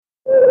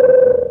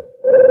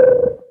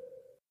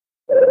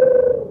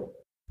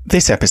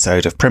This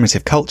episode of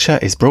Primitive Culture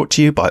is brought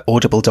to you by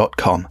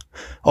Audible.com,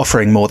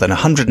 offering more than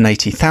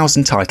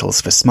 180,000 titles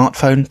for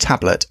smartphone,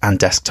 tablet, and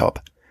desktop.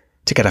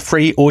 To get a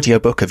free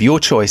audiobook of your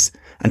choice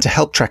and to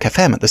help Trek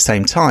FM at the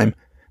same time,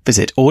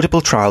 visit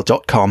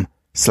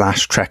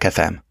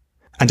audibletrial.com/trekfm.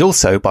 And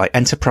also by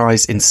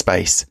Enterprise in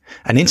Space,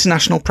 an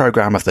international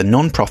program of the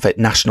non-profit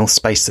National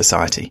Space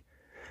Society.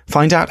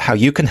 Find out how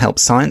you can help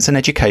science and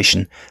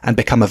education and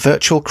become a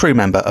virtual crew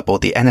member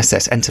aboard the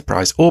NSS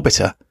Enterprise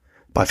Orbiter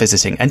by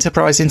visiting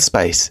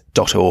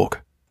enterpriseinspace.org.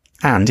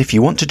 And if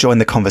you want to join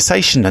the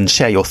conversation and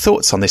share your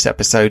thoughts on this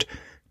episode,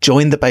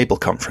 join the Babel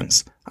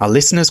Conference, our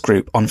listeners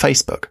group on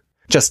Facebook.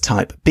 Just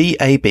type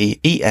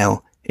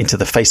BABEL into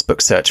the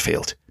Facebook search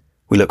field.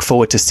 We look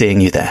forward to seeing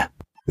you there.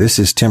 This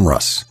is Tim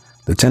Russ,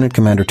 Lieutenant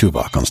Commander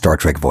Tuvok on Star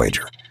Trek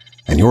Voyager,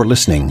 and you're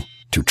listening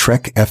to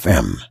Trek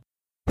FM.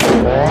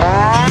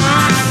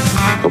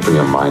 Open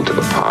your mind to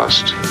the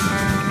past.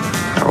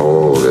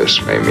 Oh, this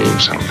may mean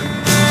something.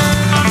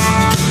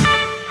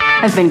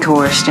 I've been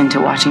coerced into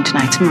watching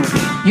tonight's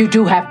movie. You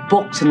do have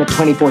books in the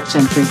 24th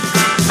century.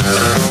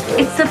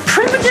 It's a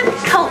primitive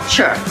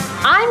culture.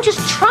 I'm just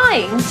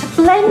trying to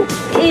blend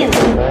in.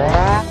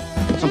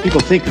 Some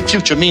people think the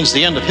future means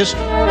the end of history.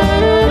 We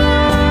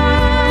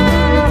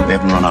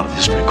haven't run out of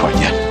history quite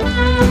yet.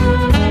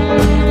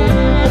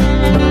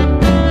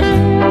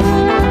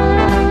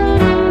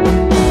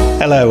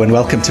 Hello and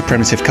welcome to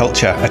Primitive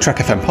Culture, a Trek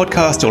FM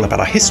podcast all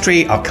about our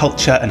history, our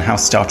culture, and how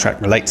Star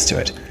Trek relates to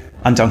it.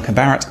 I'm Duncan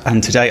Barrett,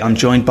 and today I'm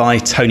joined by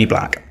Tony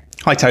Black.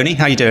 Hi, Tony.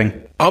 How are you doing?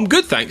 I'm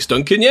good, thanks,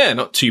 Duncan. Yeah,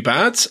 not too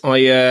bad. I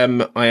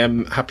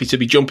am happy to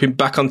be jumping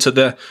back onto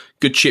the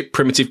good ship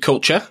Primitive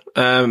Culture,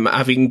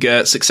 having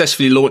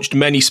successfully launched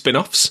many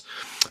spin-offs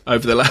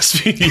over the last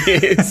few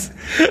years.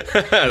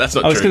 That's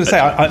not true. I was going to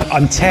say,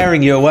 I'm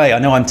tearing you away. I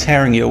know I'm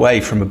tearing you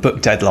away from a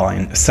book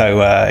deadline. So,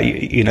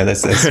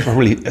 there's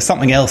probably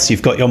something else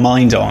you've got your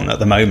mind on at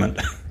the moment.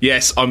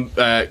 Yes, I'm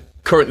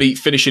currently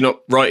finishing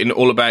up writing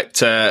all about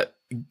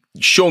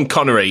Sean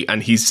Connery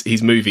and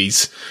his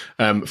movies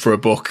for a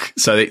book.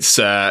 So it's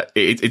a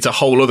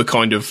whole other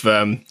kind of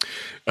world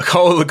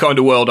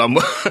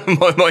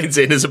my mind's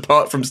in, as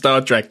apart from Star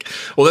Trek.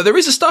 Although there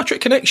is a Star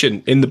Trek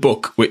connection in the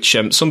book, which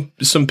some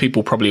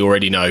people probably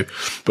already know,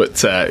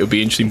 but it'll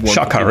be interesting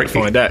to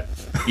find out.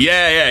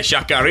 Yeah,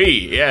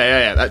 Shakari.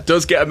 Yeah, that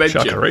does get a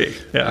mention. Shakari,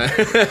 yeah.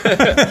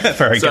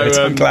 Very good.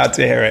 I'm glad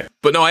to hear it.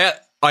 But no, I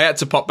had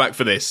to pop back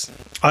for this.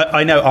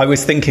 I know. I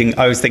was thinking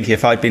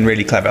if I'd been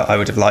really clever, I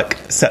would have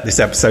set this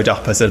episode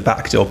up as a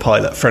backdoor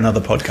pilot for another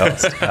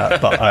podcast.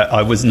 But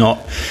I was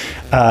not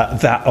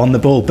that on the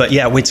ball. But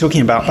yeah, we're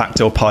talking about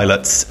backdoor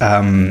pilots,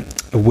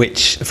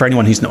 which, for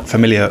anyone who's not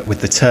familiar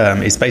with the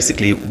term, is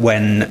basically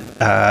when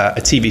a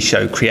TV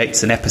show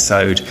creates an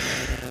episode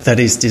that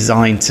is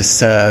designed to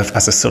serve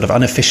as a sort of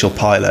unofficial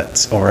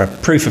pilot or a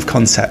proof of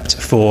concept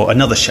for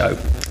another show.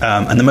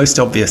 And the most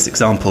obvious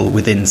example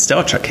within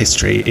Star Trek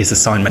history is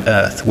Assignment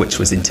Earth, which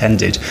was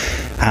intended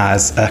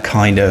as a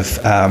kind of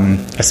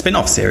a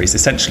spin-off series,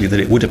 essentially,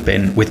 that it would have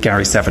been with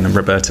Seven and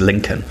Roberta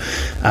Lincoln.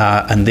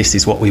 And this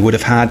is what we would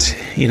have had,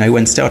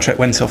 when Star Trek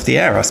went off the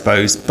air, I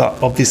suppose.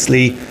 But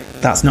obviously,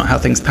 that's not how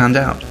things panned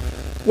out.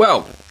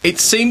 Well, it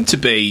seemed to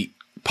be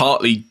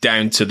partly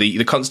down to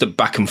the constant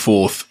back and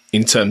forth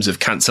in terms of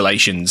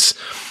cancellations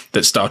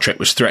that Star Trek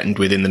was threatened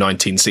with in the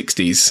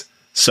 1960s.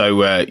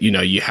 So,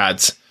 you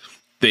had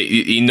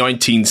in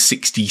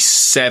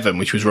 1967,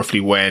 which was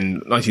roughly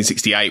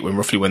 1968, when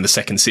the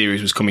second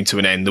series was coming to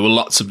an end, there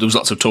was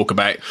lots of talk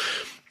about,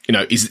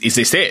 is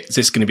this it? Is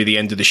this going to be the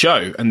end of the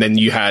show? And then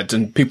you had,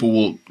 and people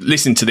will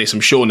listen to this,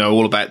 I'm sure, know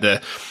all about the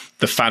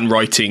fan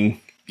writing,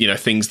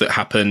 things that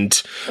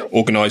happened,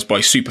 organised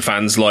by super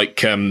fans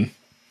like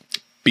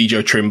B.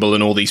 Joe Trimble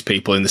and all these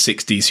people in the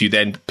 60s, who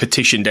then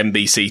petitioned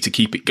NBC to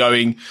keep it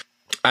going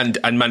and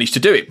managed to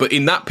do it. But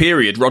in that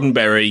period,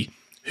 Roddenberry,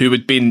 who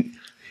had been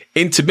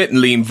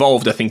intermittently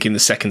involved, I think, in the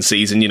second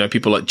season,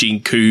 people like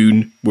Gene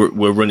Coon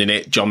were running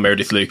it, John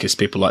Meredith Lucas,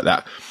 people like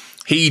that.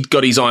 He'd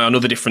got his eye on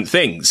other different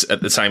things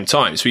at the same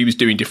time. So he was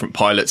doing different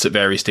pilots at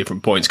various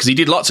different points, because he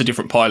did lots of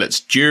different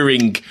pilots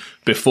during,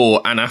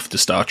 before and after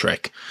Star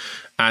Trek.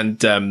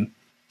 And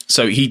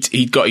so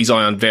he'd got his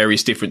eye on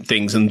various different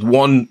things, and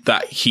one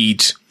that he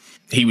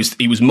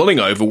was mulling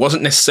over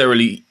wasn't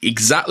necessarily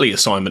exactly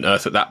Assignment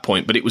Earth at that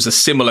point, but it was a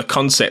similar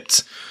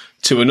concept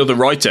to another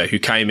writer who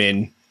came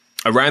in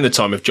around the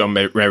time of John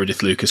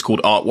Meredith Lucas,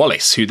 called Art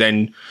Wallace, who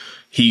then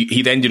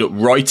he ended up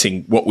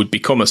writing what would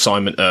become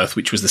Assignment Earth,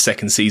 which was the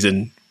second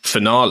season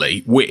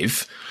finale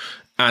with.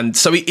 And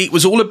so it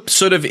was all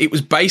it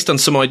was based on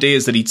some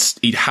ideas that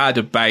he'd had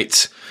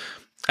about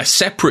a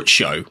separate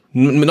show,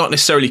 not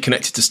necessarily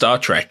connected to Star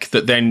Trek,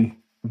 that then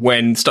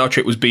when Star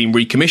Trek was being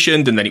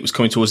recommissioned and then it was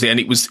coming towards the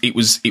end, it was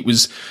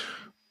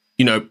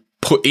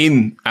put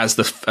in as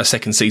a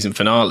second season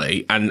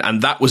finale.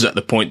 And that was at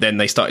the point then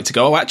they started to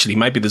go, oh, actually,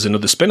 maybe there's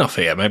another spin-off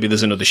here. Maybe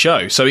there's another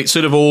show. So it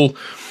sort of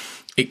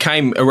it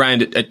came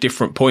around at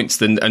different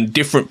points and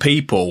different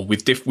people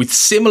with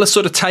similar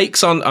sort of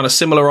takes on a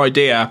similar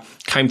idea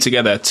came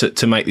together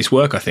to make this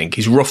work, I think,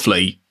 is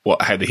roughly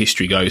how the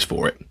history goes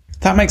for it.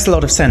 That makes a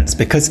lot of sense,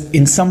 because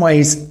in some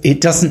ways it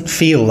doesn't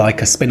feel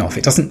like a spin-off.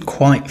 It doesn't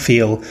quite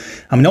feel,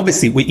 I mean,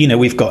 obviously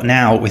we've got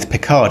now with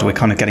Picard, we're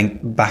kind of getting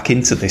back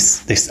into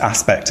this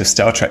aspect of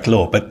Star Trek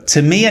lore. But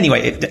to me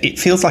anyway, it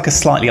feels like a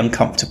slightly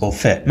uncomfortable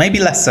fit. Maybe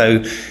less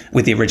so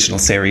with the original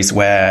series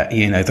where,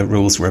 the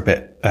rules were a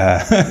bit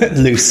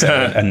looser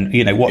and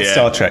what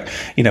Star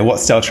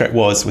Trek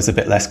was a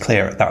bit less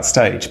clear at that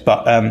stage.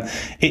 But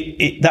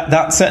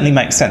that certainly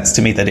makes sense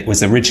to me, that it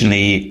was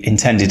originally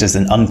intended as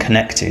an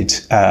unconnected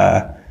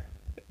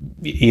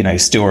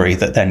story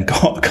that then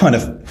got kind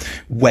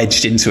of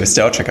wedged into a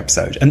Star Trek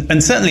episode.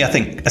 And certainly I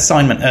think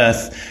Assignment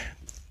Earth,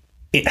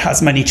 it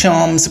has many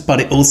charms, but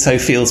it also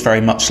feels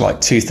very much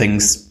like two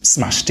things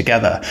smashed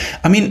together.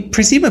 I mean,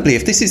 presumably,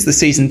 if this is the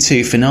season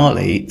 2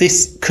 finale,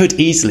 this could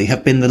easily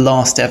have been the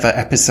last ever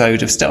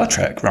episode of Star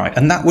Trek, right?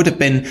 And that would have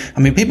been, I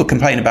mean, people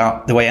complain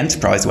about the way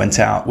Enterprise went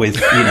out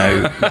with,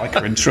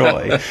 Riker and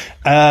Troy.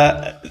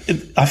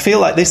 I feel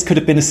like this could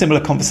have been a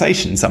similar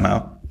conversation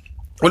somehow.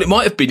 Well, it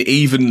might have been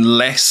even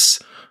less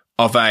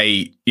of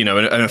an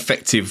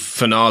effective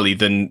finale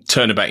than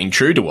Turnabout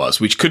Intruder was,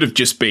 which could have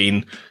just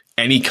been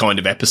any kind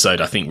of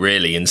episode, I think,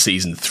 really, in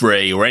season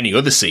 3 or any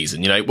other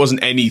season. It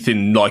wasn't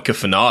anything like a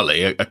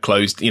finale, a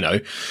closed,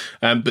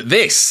 but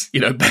this,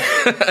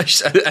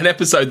 an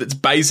episode that's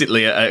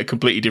basically a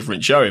completely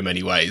different show in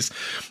many ways.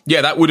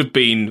 Yeah, that would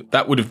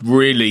have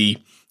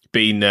really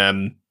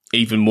been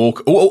even more,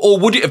 or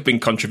would it have been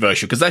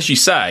controversial? Because as you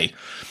say,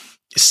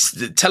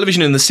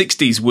 television in the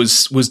 60s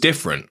was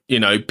different.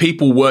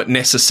 People weren't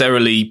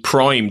necessarily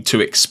primed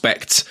to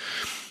expect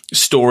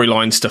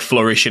storylines to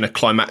flourish in a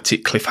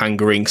climactic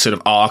cliffhangering sort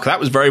of arc. That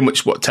was very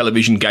much what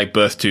television gave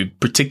birth to,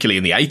 particularly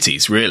in the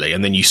 80s, really.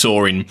 And then you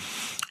saw in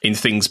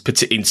things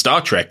in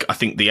Star Trek, I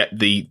think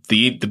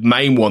the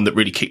main one that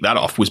really kicked that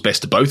off was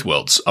Best of Both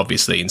Worlds,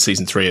 obviously in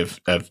season 3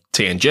 of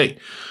TNG.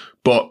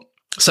 But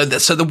so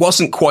there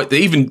wasn't quite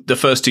even the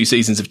first 2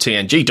 seasons of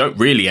TNG don't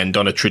really end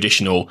on a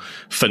traditional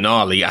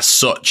finale as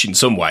such. In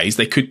some ways,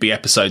 they could be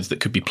episodes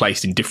that could be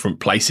placed in different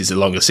places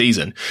along a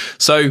season.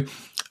 So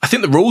I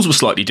think the rules were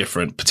slightly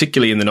different,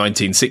 particularly in the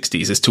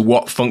 1960s, as to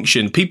what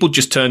function. People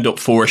just turned up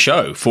for a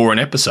show, for an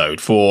episode,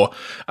 for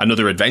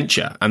another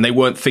adventure, and they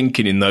weren't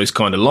thinking in those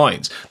kind of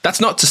lines. That's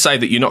not to say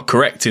that you're not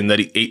correct in that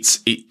it's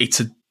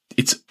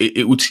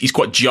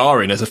quite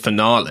jarring as a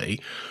finale.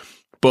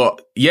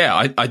 But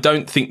yeah, I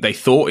don't think they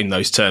thought in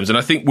those terms. And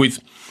I think with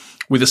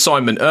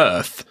Assignment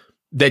Earth,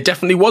 there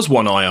definitely was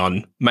one eye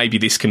on maybe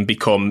this can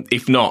become,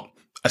 if not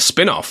a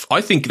spin-off.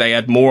 I think they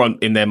had more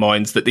in their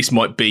minds that this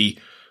might be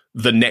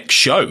the next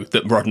show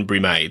that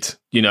Roddenberry made,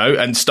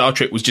 and Star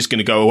Trek was just going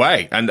to go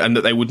away and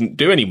that they wouldn't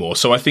do anymore.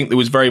 So I think there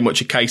was very much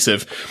a case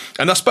of,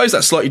 and I suppose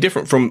that's slightly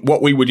different from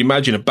what we would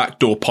imagine a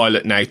backdoor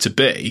pilot now to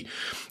be.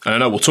 And I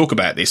know we'll talk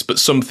about this, but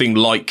something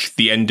like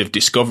the end of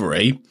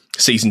Discovery,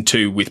 season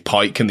 2 with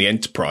Pike and the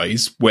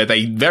Enterprise, where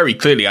they very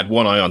clearly had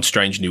one eye on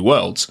Strange New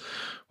Worlds.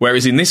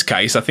 Whereas in this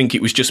case, I think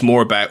it was just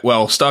more about,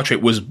 well, Star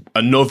Trek was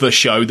another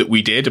show that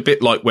we did, a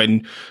bit like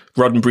when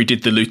Roddenberry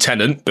did The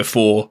Lieutenant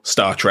before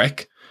Star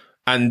Trek.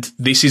 And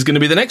this is going to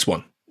be the next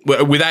one,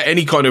 without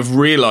any kind of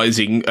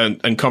realizing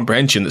and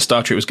comprehension that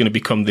Star Trek was going to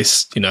become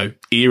this,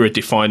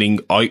 era-defining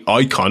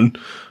icon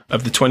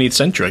of the 20th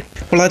century.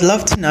 Well, I'd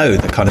love to know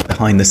the kind of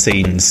behind the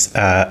scenes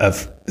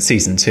of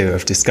season 2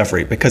 of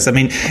Discovery, because I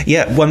mean,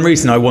 one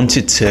reason I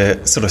wanted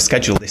to sort of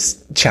schedule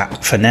this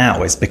chat for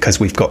now is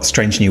because we've got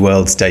Strange New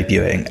Worlds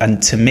debuting,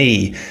 and to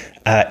me,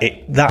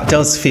 that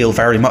does feel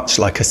very much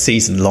like a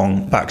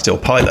season-long backdoor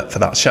pilot for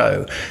that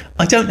show.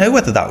 I don't know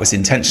whether that was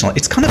intentional.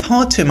 It's kind of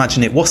hard to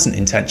imagine it wasn't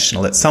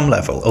intentional at some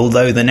level,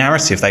 although the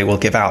narrative they will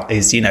give out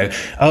is,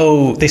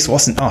 oh, this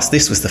wasn't us,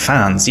 this was the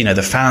fans.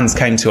 The fans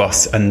came to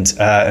us and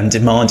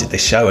demanded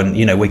this show, and,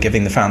 we're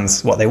giving the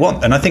fans what they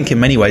want. And I think in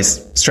many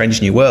ways,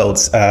 Strange New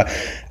Worlds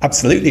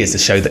absolutely is a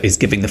show that is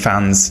giving the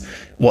fans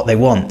what they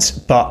want.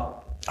 But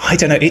I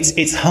don't know.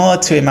 It's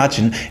hard to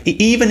imagine,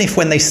 even if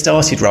when they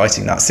started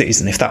writing that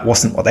season, if that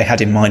wasn't what they had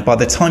in mind, by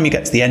the time you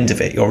get to the end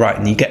of it, you're right,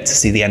 and you get to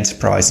see the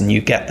Enterprise, and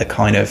you get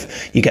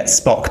you get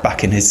Spock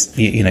back in his,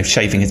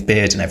 shaving his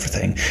beard and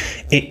everything.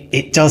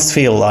 It does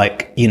feel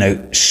like,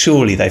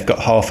 surely they've got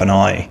half an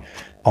eye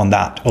on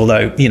that.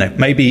 Although,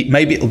 maybe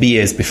it'll be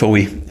years before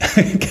we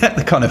get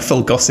the kind of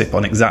full gossip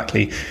on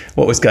exactly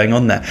what was going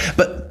on there.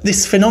 But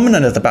this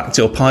phenomenon of the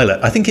backdoor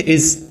pilot, I think it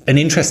is an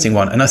interesting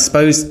one, and I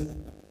suppose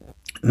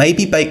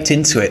maybe baked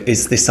into it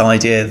is this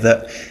idea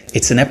that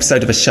it's an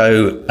episode of a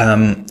show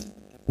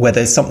where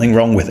there's something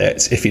wrong with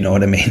it, if you know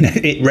what I mean.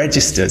 It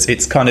registers.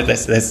 It's kind of,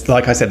 there's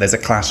like I said, there's a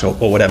clash or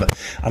whatever.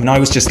 I mean, I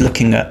was just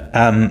looking at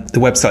the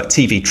website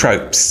TV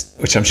Tropes,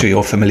 which I'm sure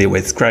you're familiar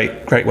with.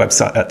 Great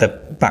website, at the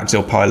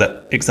backdoor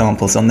pilot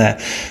examples on there.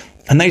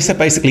 And they said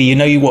basically,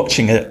 you're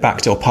watching a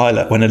backdoor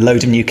pilot when a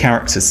load of new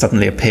characters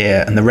suddenly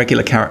appear and the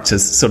regular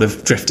characters sort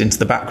of drift into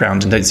the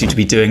background and don't seem to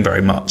be doing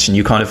very much. And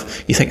you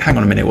think, hang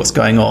on a minute, what's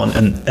going on?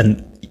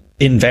 And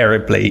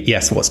invariably,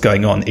 yes, what's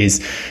going on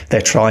is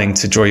they're trying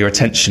to draw your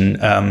attention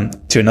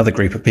to another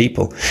group of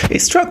people.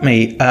 It struck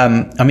me,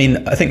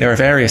 I think there are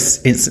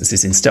various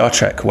instances in Star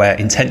Trek where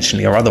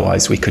intentionally or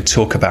otherwise we could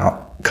talk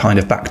about kind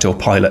of backdoor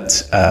pilot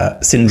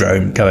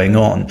syndrome going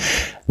on.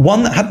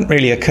 One that hadn't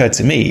really occurred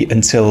to me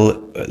until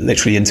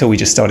we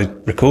just started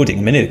recording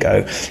a minute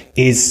ago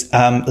is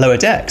Lower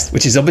Decks,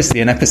 which is obviously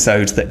an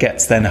episode that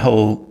gets then a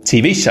whole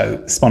TV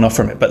show spun off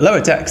from it. But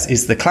Lower Decks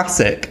is the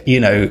classic,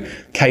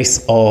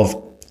 case of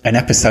an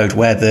episode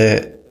where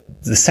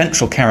the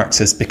central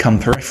characters become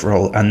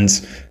peripheral and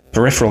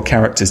peripheral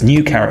characters,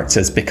 new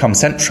characters, become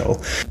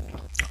central.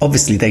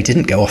 Obviously, they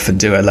didn't go off and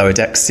do a Lower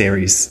Decks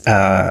series,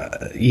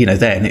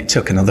 then. It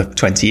took another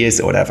 20 years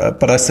or whatever.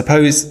 But I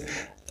suppose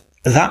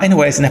that, in a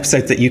way, is an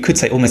episode that you could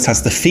say almost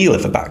has the feel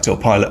of a backdoor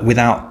pilot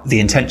without the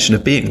intention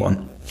of being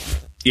one.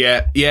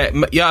 Yeah.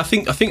 I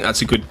think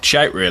that's a good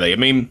shout, really. I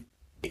mean,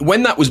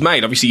 when that was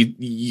made, obviously,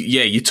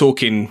 you're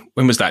talking,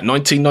 when was that?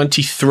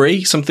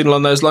 1993, something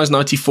along those lines,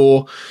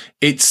 94.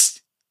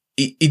 It's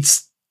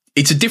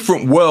a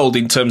different world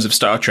in terms of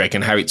Star Trek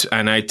and how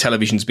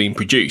television's being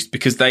produced,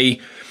 because I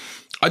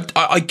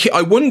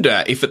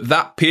wonder if at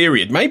that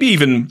period, maybe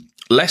even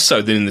less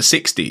so than in the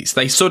 60s,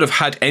 they sort of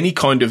had any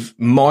kind of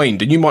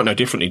mind, and you might know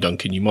differently,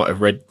 Duncan, you might have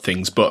read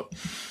things, but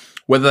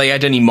whether they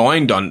had any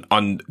mind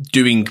on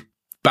doing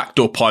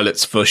backdoor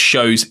pilots for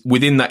shows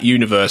within that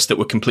universe that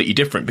were completely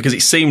different, because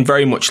it seemed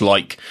very much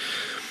like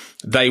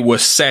they were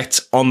set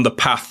on the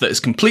path that has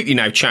completely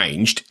now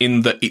changed,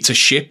 in that it's a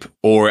ship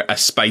or a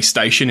space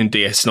station in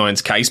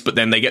DS9's case, but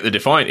then they get the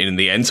Defiant in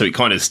the end, so it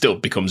kind of still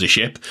becomes a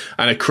ship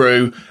and a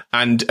crew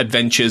and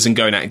adventures and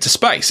going out into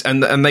space.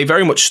 And they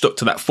very much stuck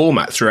to that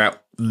format throughout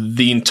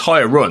the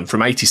entire run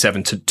from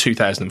 87 to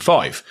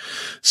 2005.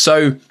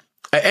 So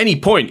at any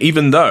point,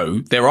 even though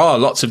there are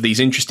lots of these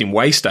interesting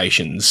way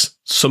stations,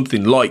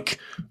 something like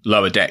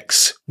Lower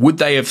Decks, would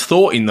they have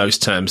thought in those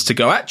terms to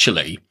go,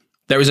 actually,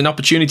 there is an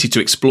opportunity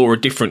to explore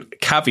a different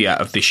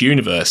caveat of this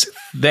universe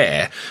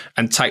there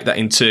and take that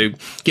into...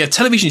 Yeah,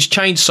 television's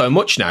changed so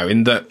much now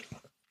in that,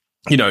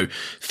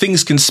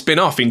 things can spin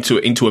off into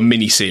a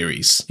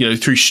mini-series,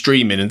 through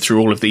streaming and through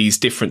all of these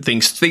different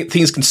things.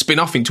 Things can spin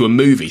off into a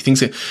movie.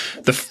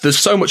 There's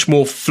so much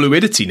more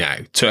fluidity now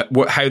to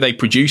how they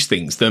produce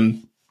things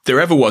than there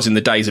ever was in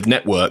the days of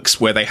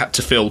networks where they had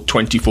to fill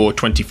 24,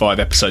 25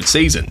 episode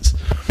seasons.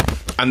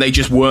 And they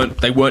just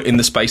weren't in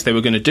the space they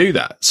were going to do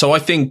that. So I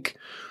think,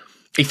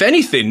 if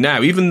anything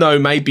now, even though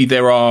maybe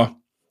there are,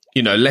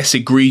 less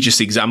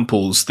egregious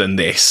examples than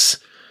this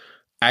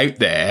out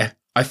there,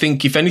 I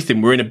think if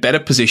anything, we're in a better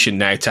position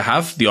now to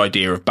have the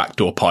idea of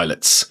backdoor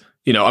pilots.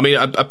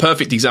 A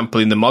perfect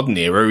example in the modern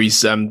era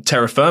is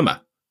Terra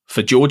Firma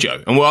for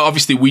Giorgio. And well,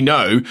 obviously we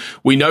know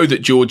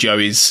that Giorgio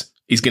is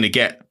going to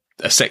get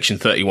a Section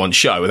 31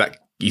 show. That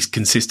is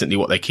consistently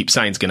what they keep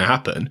saying is going to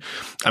happen.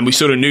 And we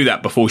sort of knew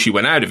that before she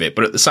went out of it.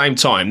 But at the same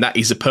time, that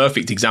is a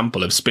perfect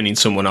example of spinning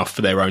someone off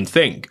for their own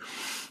thing.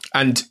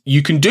 And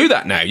you can do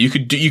that now. You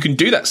can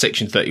do that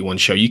Section 31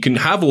 show. You can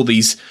have all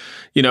these,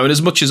 and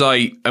as much as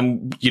I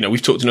am,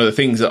 we've talked in other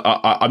things that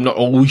I'm not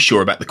always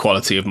sure about the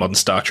quality of modern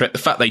Star Trek. The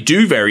fact they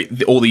do vary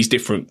all these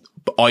different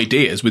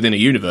ideas within a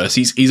universe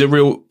is a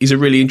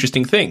really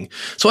interesting thing.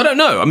 So I don't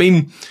know. I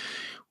mean,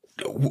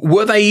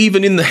 were they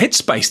even in the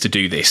headspace to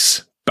do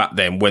this back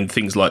then when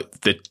things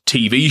like the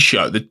TV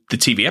show, the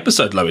TV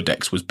episode Lower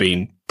Decks was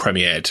being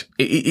premiered?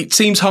 It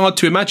seems hard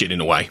to imagine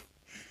in a way.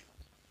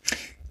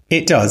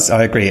 It does.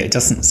 I agree. It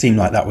doesn't seem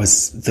like that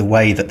was the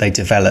way that they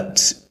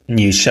developed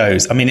new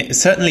shows. I mean,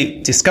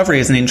 certainly Discovery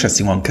is an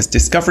interesting one, because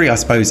Discovery, I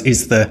suppose,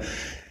 is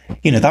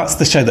that's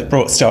the show that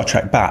brought Star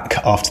Trek back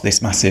after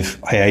this massive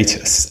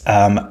hiatus.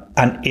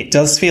 And it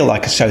does feel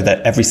like a show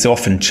that every so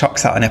often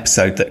chucks out an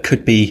episode that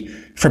could be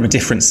from a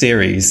different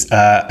series,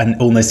 and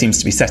almost seems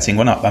to be setting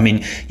one up. I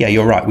mean, yeah,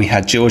 you're right. We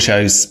had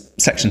Giorgio's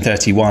Section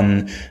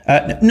 31,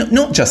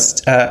 not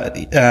just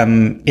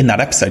in that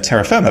episode,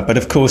 Terra Firma, but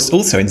of course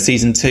also in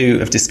season 2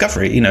 of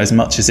Discovery. As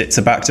much as it's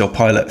a backdoor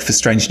pilot for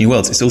Strange New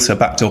Worlds, it's also a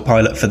backdoor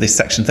pilot for this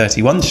Section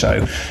 31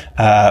 show,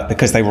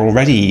 because they were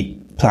already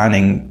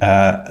planning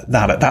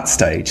that at that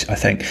stage, I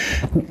think.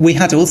 We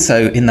had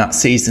also in that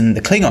season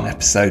the Klingon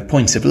episode,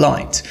 Point of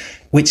Light,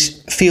 which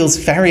feels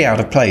very out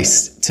of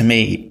place to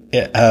me,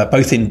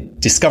 both in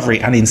Discovery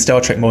and in Star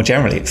Trek more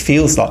generally. It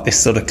feels like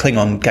this sort of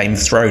Klingon Game of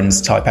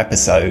Thrones type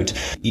episode,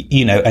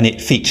 and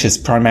it features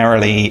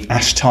primarily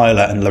Ash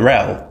Tyler and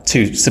L'Rell,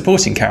 two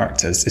supporting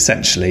characters,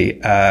 essentially.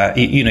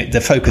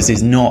 The focus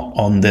is not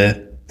on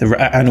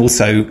and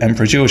also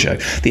Emperor Giorgio.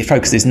 The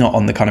focus is not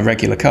on the kind of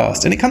regular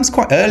cast. And it comes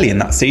quite early in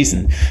that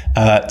season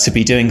to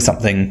be doing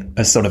something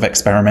as sort of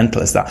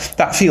experimental as that.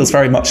 That feels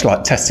very much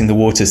like testing the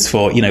waters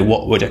for,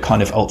 what would a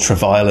kind of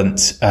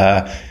ultra-violent,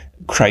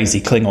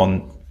 crazy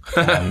Klingon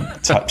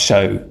type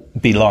show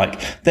be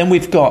like. Then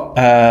we've got,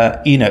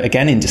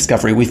 again in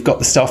Discovery, we've got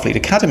the Starfleet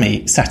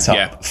Academy set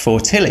up for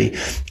Tilly.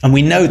 And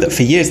we know that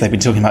for years they've been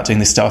talking about doing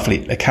the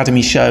Starfleet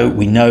Academy show.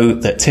 We know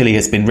that Tilly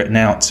has been written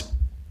out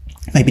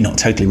maybe not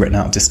totally written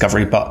out of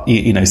Discovery, but,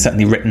 you know,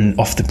 certainly written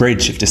off the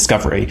bridge of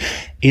Discovery.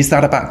 Is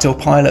that a backdoor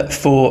pilot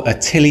for a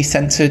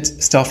Tilly-centred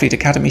Starfleet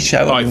Academy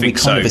show? I think we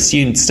kind of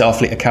assumed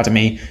Starfleet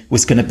Academy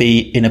was going to be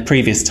in a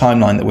previous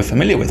timeline that we're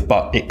familiar with,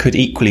 but it could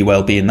equally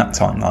well be in that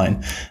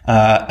timeline.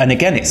 And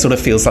again, it sort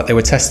of feels like they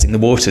were testing the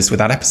waters with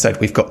that episode.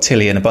 We've got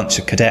Tilly and a bunch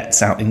of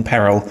cadets out in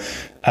peril.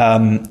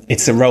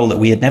 It's a role that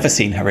we had never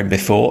seen her in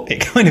before.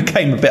 It kind of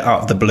came a bit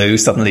out of the blue.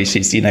 Suddenly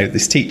she's, you know,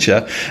 this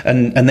teacher,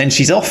 and then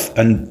she's off,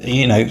 and,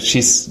 you know,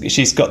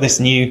 she's got this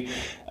new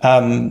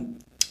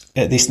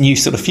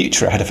sort of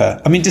future ahead of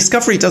her. I mean,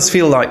 Discovery does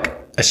feel like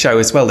a show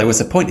as well. There was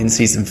a point in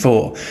season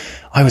 4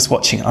 I was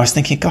watching, I was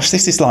thinking, gosh,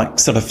 this is like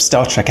sort of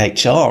Star Trek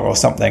HR or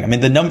something. I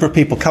mean, the number of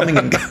people coming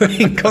and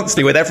going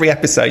constantly with every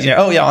episode, you know,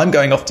 oh yeah, I'm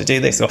going off to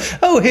do this, or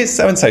oh, here's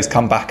so-and-so's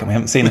come back and we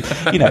haven't seen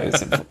it. You know,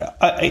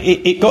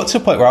 it got to a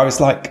point where I was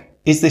like,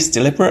 is this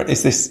deliberate?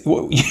 Is this,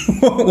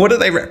 what are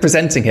they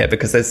representing here?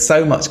 Because there's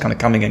so much kind of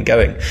coming and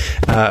going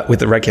with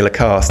the regular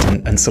cast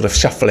and sort of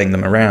shuffling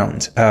them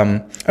around.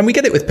 And we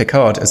get it with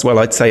Picard as well.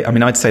 I'd say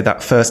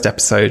that first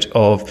episode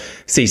of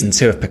season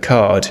 2 of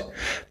Picard,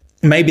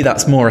 maybe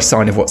that's more a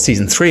sign of what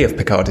season 3 of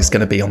Picard is going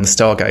to be on the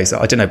Stargazer.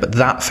 I don't know, but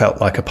that felt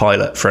like a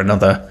pilot for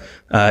another,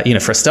 for a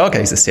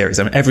Stargazer series.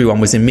 I mean, everyone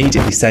was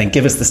immediately saying,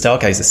 give us the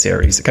Stargazer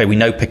series. Okay, we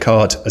know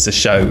Picard as a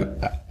show,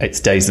 its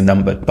days are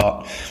numbered,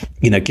 but,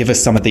 you know, give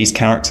us some of these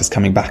characters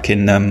coming back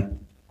in,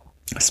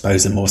 I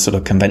suppose, a more sort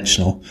of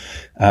conventional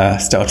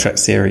Star Trek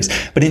series.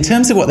 But in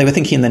terms of what they were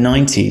thinking in the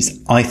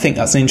 90s, I think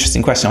that's an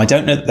interesting question. I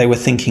don't know that they were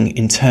thinking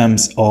in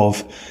terms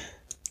of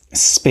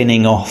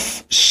spinning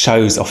off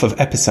shows off of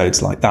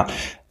episodes like that.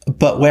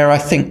 But where I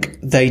think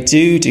they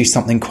do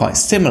something quite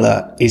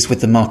similar is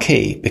with the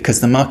Marquis, because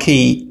the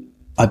Marquis,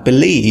 I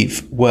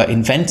believe, were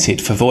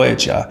invented for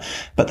Voyager,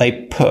 but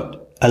they put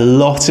a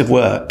lot of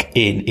work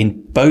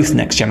in both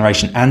Next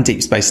Generation and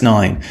Deep Space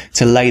Nine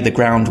to lay the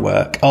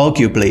groundwork.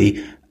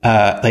 Arguably,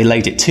 they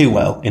laid it too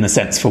well, in a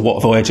sense, for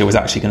what Voyager was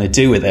actually going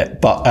to do with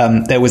it.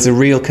 But there was a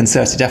real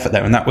concerted effort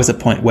there, and that was a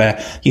point where,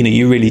 you know,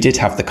 you really did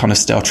have the kind of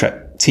Star Trek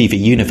TV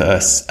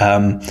universe,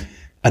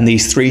 and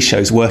these 3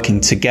 shows working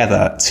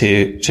together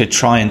to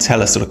try and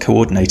tell a sort of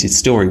coordinated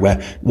story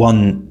where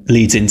one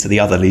leads into the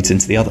other.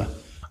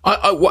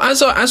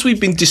 As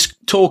we've been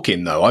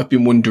talking, though, I've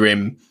been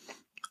wondering,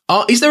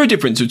 is there a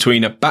difference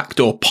between a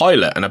backdoor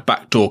pilot and a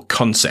backdoor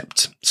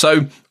concept?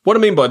 So what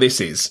I mean by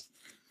this is,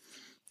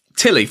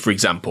 Tilly, for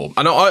example,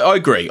 and I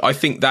agree, I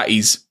think that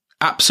is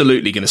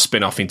absolutely going to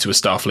spin off into a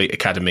Starfleet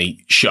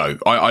Academy show.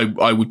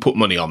 I would put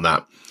money on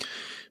that.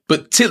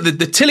 But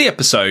the Tilly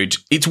episode,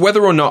 it's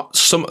whether or not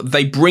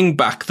they bring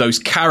back those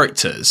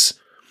characters,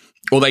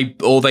 or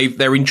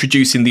they're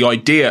introducing the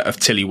idea of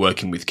Tilly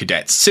working with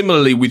cadets.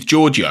 Similarly with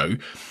Giorgio,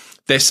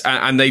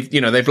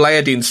 they've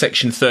layered in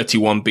Section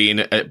 31 being,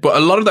 but a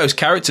lot of those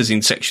characters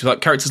in section, like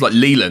characters like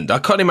Leland, I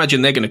can't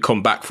imagine they're going to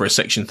come back for a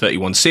Section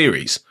 31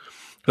 series.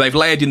 They've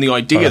layered in the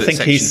idea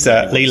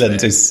that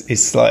Leland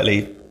is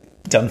slightly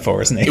done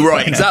for, isn't he?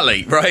 Right,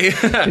 exactly, right.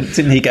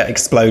 Didn't he get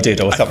exploded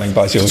or something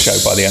by Giorgio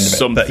by the end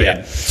of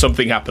it?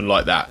 Something happened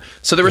like that.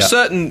 So there are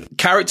certain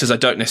characters I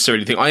don't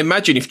necessarily think. I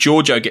imagine if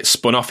Giorgio gets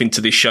spun off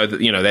into this show that,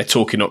 you know, they're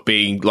talking up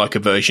being like a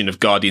version of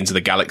Guardians of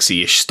the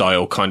Galaxy-ish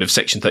style kind of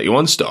Section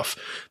 31 stuff,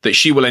 that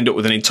she will end up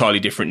with an entirely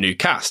different new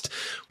cast.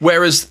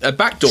 Whereas a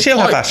backdoor, she'll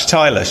have Ash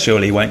Tyler,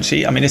 surely, won't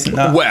she? I mean, isn't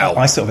that? Well,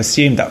 I sort of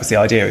assumed that was the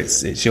idea.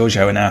 It's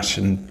Giorgio and Ash,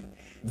 and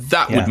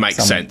that would make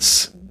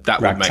sense. That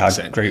would make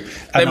sense. Group.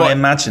 And I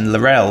imagine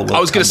L'Rell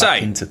will come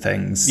back into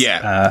things.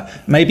 Yeah.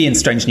 Maybe in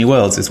Strange New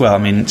Worlds as well. I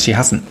mean, she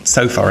hasn't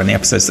so far in the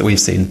episodes that we've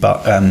seen,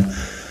 but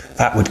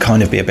that would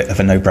kind of be a bit of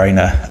a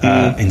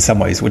no-brainer in some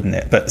ways, wouldn't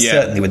it? But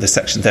certainly with the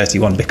Section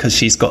 31, because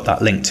she's got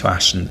that link to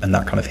Ash and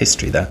that kind of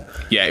history there.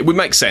 Yeah, it would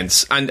make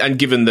sense. And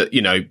given that,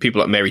 you know,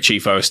 people like Mary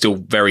Chieffo are still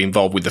very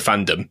involved with the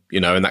fandom, you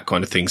know, and that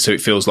kind of thing. So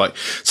it feels like,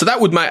 so that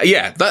would make,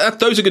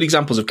 those are good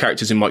examples of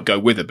characters who might go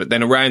with it. But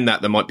then around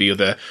that, there might be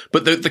other,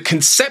 but the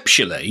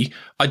conceptually,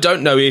 I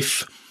don't know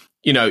if,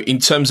 you know, in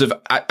terms of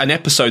an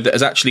episode that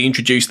has actually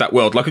introduced that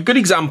world, like a good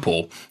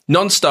example,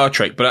 non-Star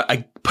Trek, but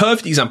a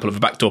perfect example of a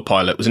backdoor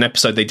pilot was an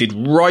episode they did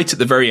right at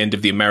the very end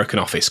of The American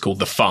Office called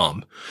The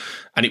Farm.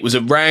 And it was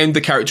around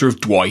the character of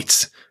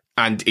Dwight.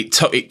 And it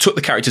took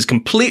the characters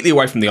completely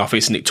away from the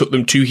office, and it took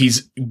them to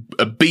his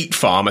beet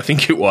farm, I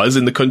think it was,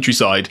 in the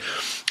countryside.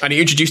 And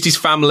he introduced his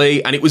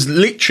family, and it was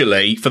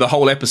literally, for the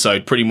whole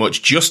episode, pretty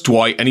much just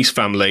Dwight and his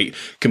family,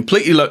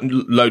 completely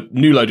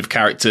new load of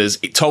characters.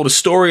 It told a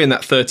story in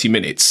that 30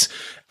 minutes.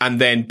 And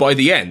then by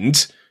the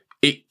end,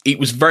 it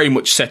was very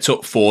much set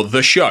up for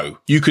the show.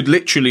 You could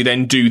literally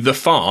then do The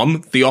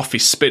Farm, the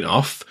Office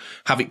spin-off,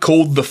 have it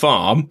called The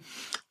Farm.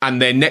 And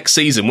then next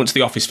season, once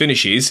The Office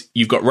finishes,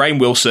 you've got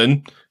Rainn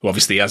Wilson, who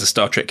obviously has a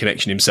Star Trek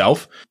connection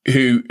himself,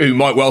 who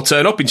might well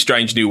turn up in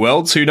Strange New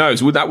Worlds. Who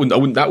knows? That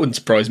wouldn't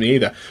surprise me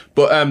either.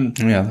 But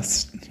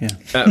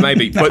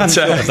maybe. But I'm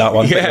sure of that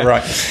one. Yeah. But you're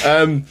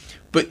right.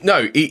 But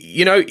no,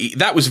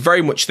 that was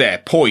very much there,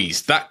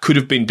 poised. That could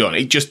have been done.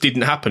 It just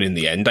didn't happen in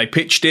the end. They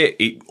pitched it.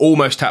 It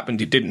almost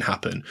happened. It didn't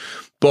happen.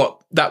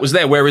 But that was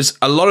there. Whereas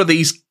a lot of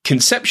these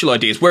conceptual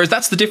ideas, whereas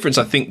that's the difference,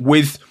 I think,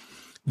 with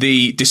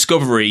the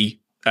Discovery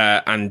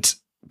and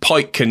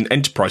Pike and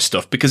Enterprise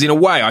stuff, because in a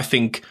way, I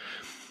think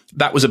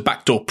that was a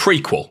backdoor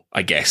prequel,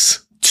 I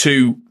guess,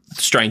 to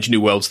Strange New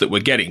Worlds that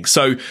we're getting.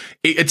 So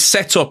it had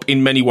set up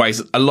in many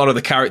ways a lot of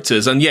the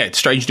characters, and yeah,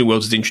 Strange New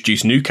Worlds had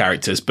introduced new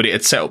characters, but it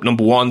had set up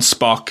number one,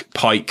 Spock,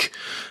 Pike.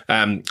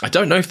 I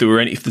don't know if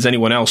there's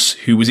anyone else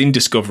who was in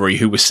Discovery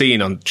who was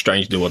seen on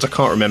Strange New Worlds. I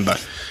can't remember.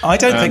 I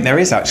don't think there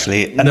is,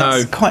 actually. And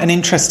that's quite an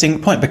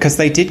interesting point, because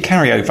they did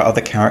carry over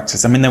other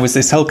characters. I mean, there was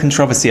this whole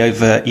controversy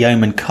over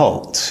Yeoman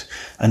Colt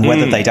and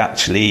whether they'd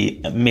actually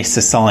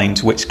misassigned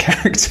which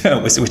character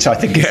was, which I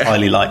think is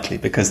highly likely,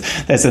 because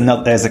there's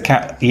a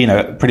cat,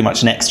 pretty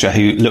much an extra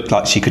who looked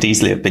like she could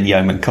easily have been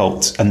Yeoman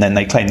Colt, and then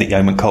they claimed that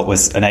Yeoman Colt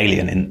was an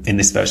alien in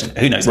this version.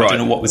 Who knows? Right. I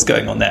don't know what was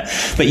going on there.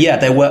 But yeah,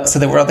 there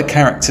were other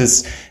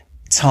characters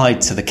tied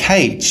to the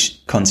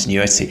Cage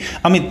continuity.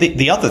 I mean,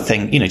 the other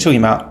thing, talking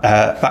about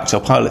backdoor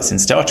pilots in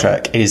Star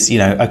Trek is,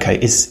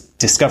 is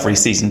Discovery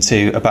Season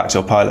 2 a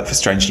backdoor pilot for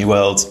Strange New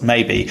Worlds?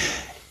 Maybe.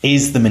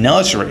 Is the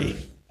Menagerie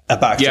a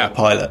backdoor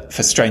pilot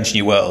for Strange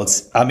New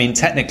Worlds? I mean,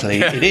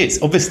 technically it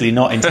is. Obviously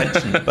not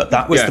intentional, but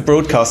that was the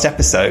broadcast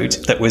episode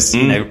that was,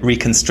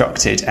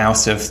 reconstructed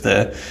out of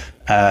the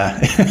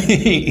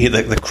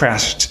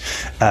crashed,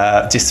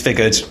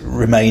 disfigured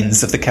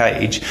remains of the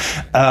Cage.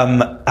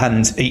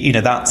 And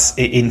that's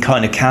in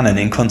kind of canon,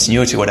 in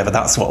continuity or whatever,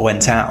 that's what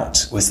went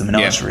out, was the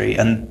Menagerie.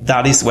 And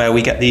that is where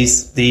we get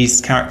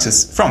these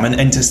characters from. And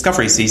in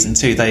Discovery Season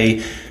 2,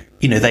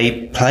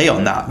 they play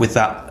on that with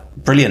that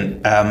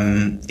brilliant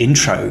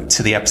intro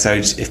to the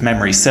episode, if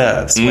memory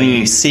serves, where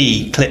you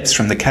see clips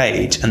from the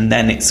Cage, and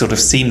then it sort of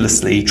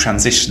seamlessly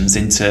transitions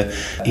into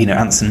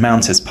Anson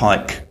Mount as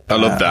Pike. I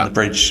love that. On the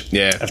bridge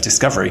of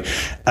Discovery,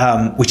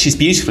 which is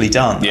beautifully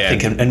done, I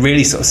think, and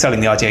really sort of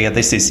selling the idea.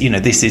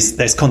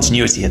 There's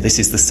continuity here. This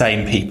is the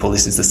same people.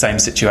 This is the same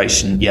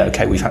situation. Yeah,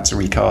 okay, we've had to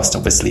recast,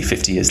 obviously,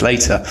 50 years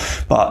later,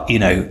 but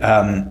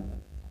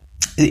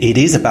it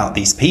is about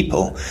these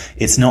people.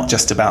 It's not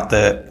just about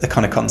the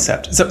kind of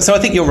concept. So I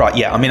think you're right.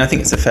 Yeah, I mean, I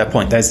think it's a fair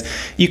point.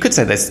 You could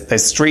say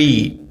there's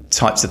three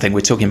types of thing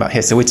we're talking about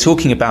here. So we're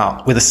talking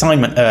about, with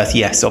Assignment Earth,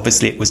 yes,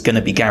 obviously it was going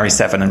to be Gary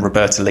Seven and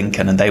Roberta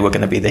Lincoln, and they were going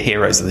to be the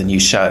heroes of the new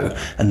show,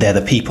 and they're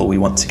the people we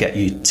want to get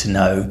you to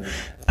know.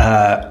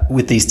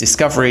 With these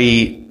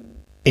Discovery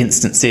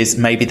instances,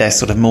 maybe they're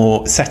sort of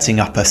more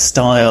setting up a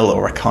style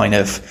or a kind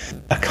of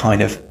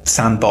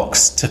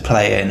sandbox to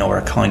play in, or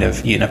a kind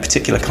of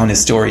particular kind of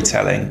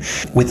storytelling.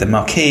 With the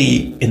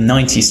Marquis in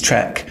 90s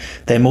Trek,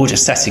 they're more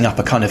just setting up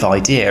a kind of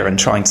idea and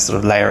trying to sort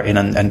of layer it in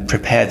and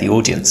prepare the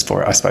audience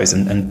for it, I suppose,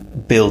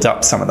 and build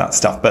up some of that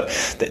stuff. But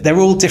they're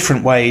all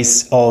different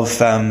ways of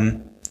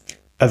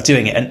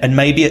doing it, and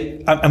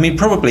maybe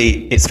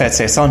probably it's fair to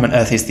say Assignment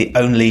Earth is the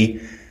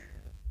only,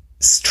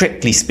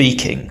 strictly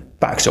speaking,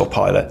 backdoor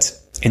pilot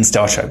in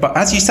Star Trek. But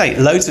as you say,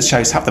 loads of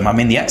shows have them. I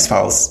mean, the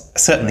X-Files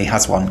certainly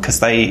has one,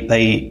 because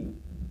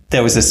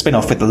there was a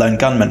spin-off with the Lone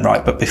Gunman,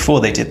 right? But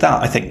before they did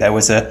that, I think there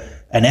was an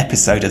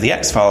episode of the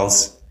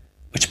X-Files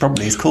which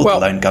probably is called The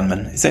Lone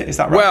Gunman. Is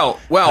that right?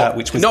 Well,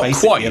 which was not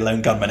basically quite a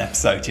Lone Gunman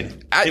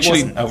episode.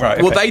 Actually, it wasn't. Oh, right.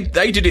 Okay. Well,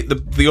 they did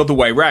it the other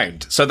way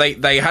round. So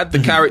they had the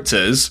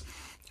characters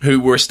who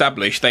were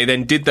established. They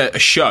then did a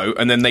show,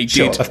 and then they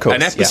did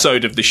an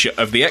episode of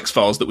the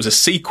X-Files that was a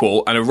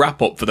sequel and a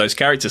wrap-up for those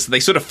characters. So they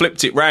sort of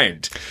flipped it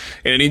round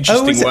in an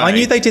interesting way. I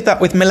knew they did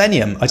that with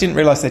Millennium. I didn't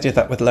realise they did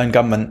that with Lone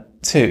Gunman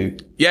too.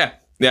 Yeah.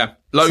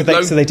 So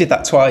they did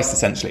that twice,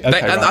 essentially.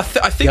 Okay, and I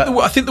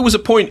think there was a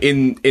point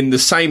in the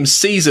same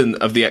season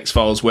of the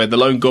X-Files where the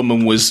Lone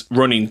Gunman was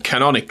running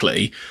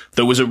canonically.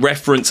 There was a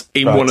reference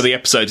in one of the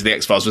episodes of the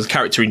X-Files with a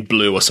character in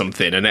blue or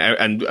something,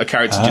 and a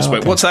character just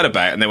went, "What's that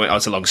about?" And they went, "Oh,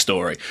 it's a long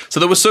story."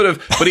 So there was sort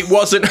of, but it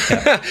wasn't,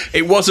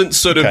 it wasn't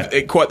sort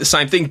of quite the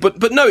same thing.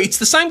 But no, it's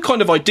the same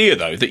kind of idea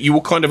though, that you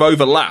will kind of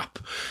overlap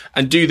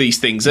and do these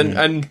things,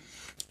 and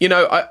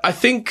I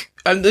think.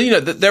 And,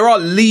 that there are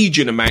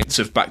legion amounts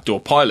of backdoor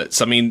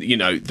pilots. I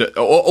mean,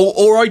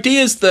 or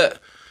ideas that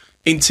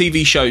in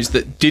TV shows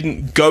that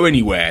didn't go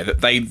anywhere, that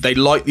they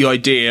liked the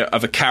idea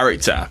of a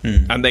character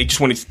and they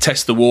just wanted to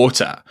test the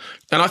water.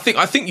 And I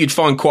think you'd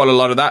find quite a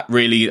lot of that,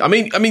 really. I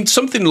mean,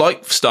 something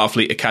like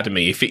Starfleet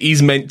Academy, if it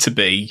is meant to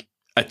be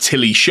a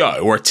Tilly show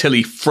or a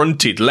Tilly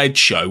fronted led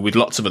show with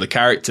lots of other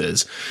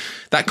characters,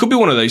 that could be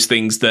one of those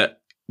things that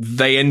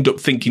they end up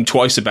thinking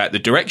twice about the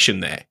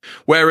direction there.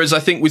 Whereas I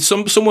think with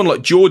someone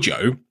like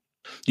Giorgio,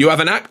 you have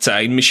an actor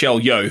in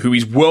Michelle Yeoh who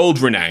is world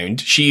renowned.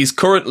 She is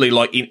currently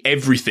like in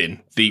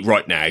everything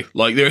right now.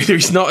 Like there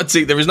is not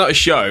a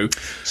show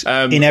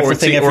in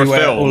everything,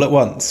 everywhere, all at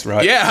once,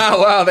 right? Yeah,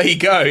 wow, there you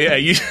go. Yeah,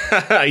 you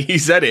you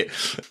said it.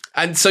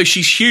 And so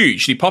she's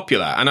hugely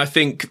popular, and I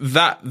think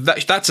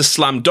that's a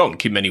slam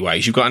dunk in many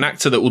ways. You've got an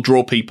actor that will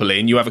draw people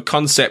in. You have a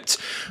concept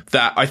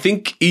that I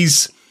think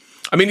is.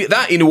 I mean,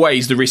 that in a way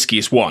is the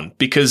riskiest one,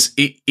 because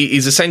it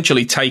is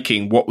essentially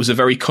taking what was a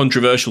very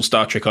controversial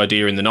Star Trek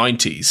idea in the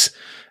 90s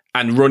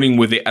and running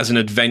with it as an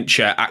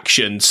adventure,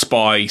 action,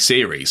 spy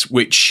series,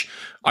 which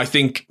I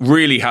think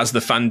really has the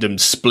fandom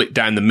split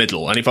down the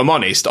middle. And if I'm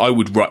honest, I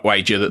would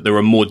wager that there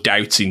are more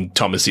doubting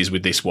Thomases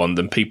with this one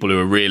than people who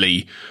are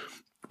really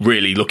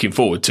looking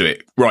forward to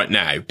it right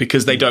now,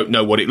 because they don't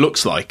know what it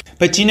looks like.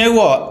 But do you know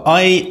what?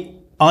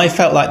 I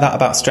felt like that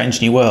about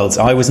Strange New Worlds.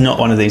 I was not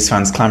one of these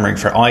fans clamouring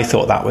for it. I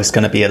thought that was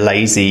going to be a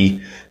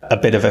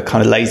bit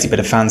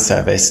of fan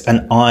service.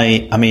 And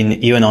I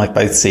mean, you and I have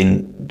both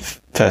seen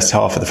first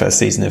half of the first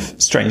season of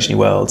Strange New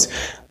Worlds.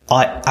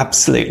 I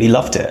absolutely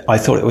loved it. I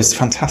thought it was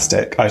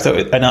fantastic.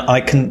 And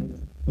I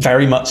can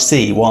very much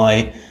see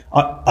why.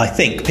 I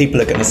think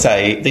people are going to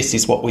say this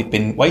is what we've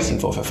been waiting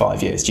for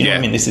 5 years. Do you know what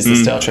I mean? This is the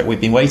Star Trek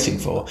we've been waiting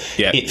for.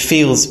 Yeah. It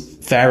feels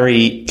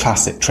very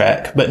classic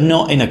Trek, but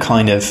not in a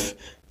kind of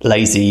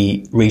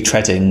lazy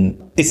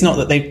retreading. It's not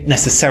that they've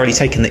necessarily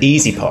taken the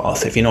easy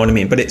path, if you know what I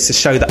mean, but it's a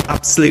show that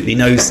absolutely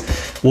knows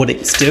what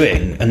it's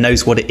doing and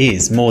knows what it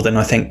is more than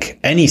I think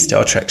any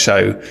Star Trek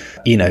show,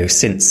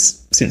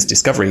 since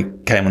Discovery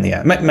came on the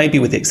air, maybe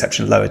with the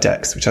exception of Lower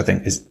Decks, which I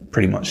think is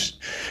pretty much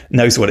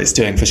knows what it's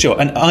doing for sure.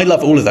 And I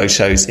love all of those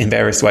shows in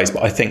various ways,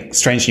 but I think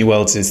Strange New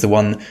Worlds is the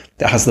one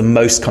that has the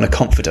most kind of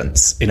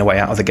confidence in a way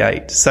out of the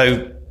gate.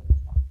 So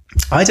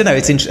I don't know.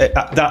 It's interesting.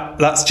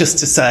 That's just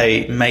to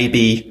say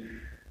maybe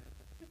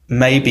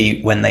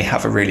when they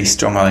have a really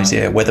strong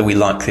idea, whether we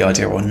like the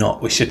idea or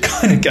not, we should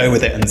kind of go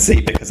with it and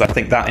see, because I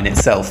think that in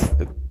itself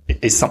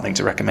is something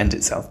to recommend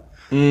itself.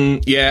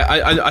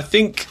 I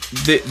think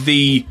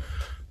that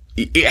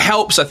it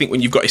helps, I think,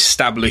 when you've got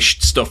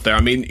established stuff there.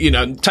 I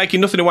mean,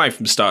 taking nothing away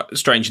from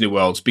Strange New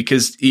Worlds,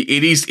 because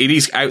it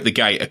is out the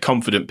gate a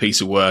confident piece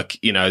of work.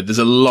 There's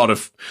a lot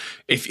of,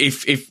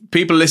 if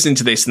people listening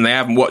to this and they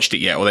haven't watched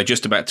it yet, or they're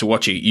just about to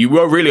watch it, you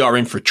really are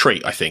in for a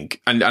treat, I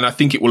think. And I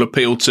think it will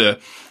appeal to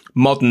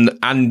modern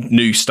and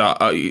new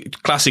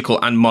classical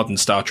and modern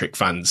Star Trek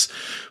fans.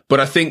 But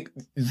I think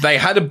they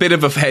had a bit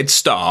of a head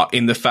start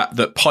in the fact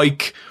that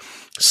Pike,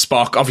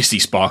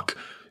 Spock,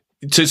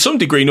 to some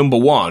degree, number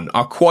one,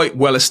 are quite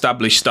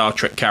well-established Star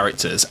Trek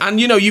characters. And,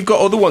 you've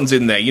got other ones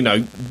in there. You've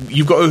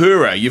got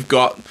Uhura, you've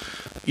got,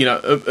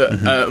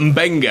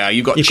 Mbenga,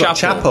 you've got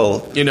Chapel.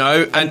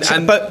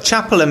 But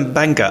Chapel and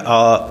Mbenga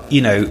are,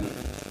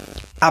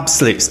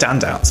 absolute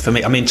standouts for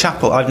me. I mean,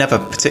 Chapel, I've never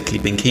particularly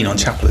been keen on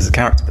Chapel as a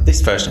character, but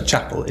this version of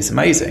Chapel is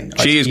amazing.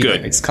 She is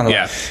good. It's kind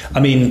of I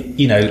mean,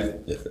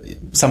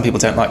 some people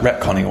don't like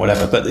retconning or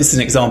whatever, but this is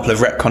an example of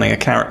retconning a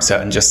character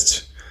and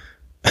just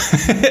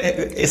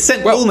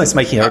almost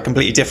making her a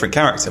completely different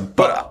character,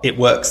 but it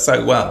works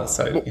so well.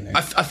 So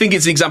I think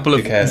it's an example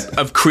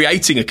of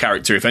creating a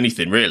character, if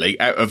anything, really,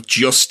 out of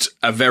just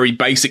a very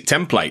basic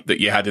template that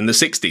you had in the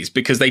 60s,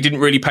 because they didn't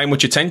really pay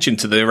much attention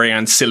to the very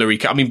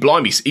ancillary. I mean,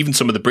 blimey, even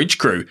some of the bridge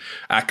crew,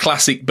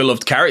 classic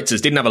beloved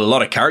characters, didn't have a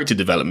lot of character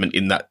development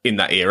in that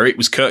era. It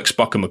was Kirk,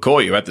 Spock, and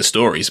McCoy who had the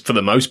stories for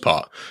the most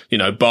part,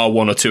 bar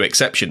one or two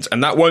exceptions,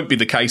 and that won't be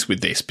the case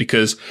with this,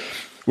 because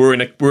we're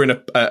in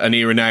an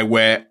era now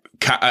where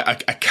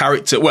a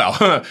character,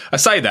 I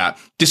say that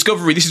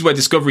Discovery, this is where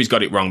Discovery's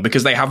got it wrong,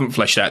 because they haven't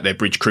fleshed out their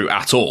bridge crew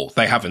at all.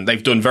 They haven't.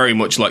 They've done very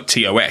much like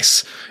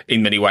TOS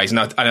in many ways, and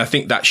I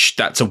think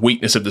that's a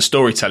weakness of the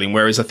storytelling,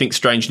 whereas I think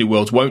Strange New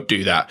Worlds won't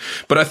do that.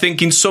 But I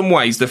think in some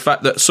ways the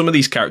fact that some of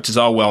these characters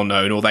are well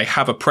known, or they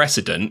have a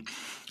precedent,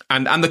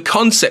 and the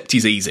concept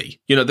is easy.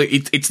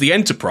 It's the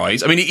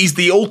Enterprise. I mean, it is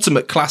the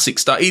ultimate classic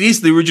Star. It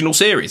is the original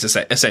series,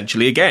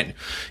 essentially. Again,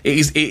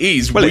 it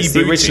is. Well, it's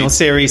the original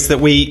series that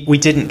we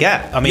didn't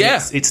get. I mean,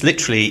 it's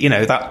literally,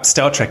 that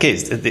Star Trek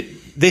is.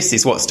 This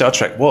is what Star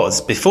Trek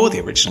was before the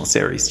original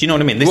series. Do you know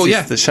what I mean? This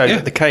is the show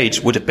that The Cage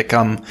would have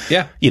become.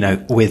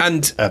 With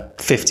a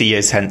 50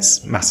 years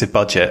hence massive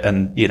budget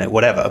and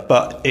whatever.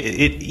 But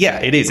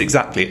it is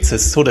exactly. It's a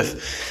sort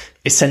of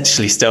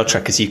essentially Star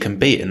Trek as you can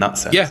be in that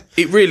sense. Yeah,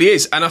 it really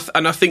is. And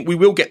I think we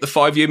will get the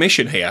 5-year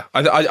mission here.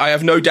 I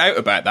have no doubt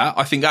about that.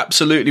 I think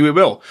absolutely we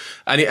will.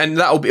 And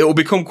it will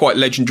become quite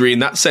legendary in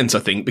that sense, I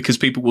think, because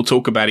people will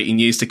talk about it in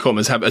years to come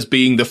as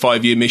being the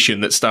 5-year mission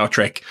that Star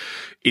Trek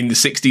in the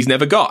 60s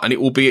never got. And it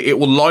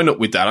will line up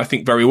with that, I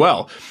think, very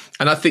well.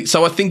 And I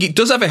think it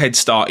does have a head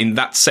start in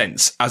that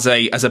sense as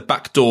a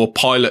backdoor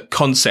pilot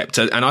concept.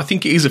 And I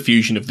think it is a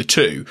fusion of the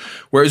two.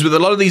 Whereas with a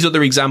lot of these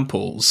other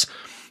examples,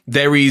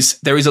 there is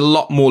a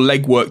lot more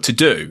legwork to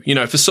do,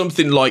 for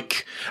something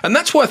like, and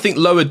that's why I think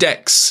Lower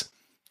Decks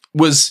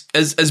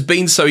has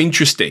been so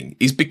interesting,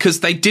 is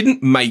because they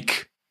didn't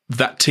make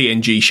that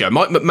TNG show.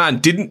 Mike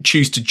McMahon didn't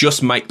choose to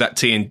just make that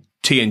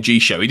TNG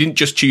show. He didn't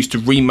just choose to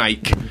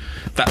remake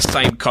that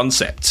same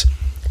concept.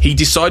 He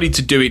decided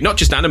to do it not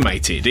just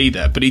animated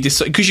either, but he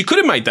decided, because you could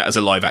have made that as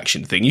a live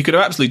action thing. You could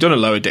have absolutely done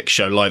a Lower Decks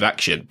show live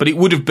action, but it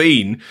would have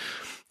been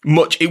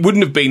it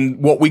wouldn't have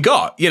been what we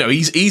got.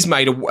 He's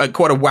made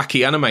quite a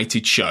wacky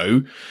animated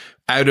show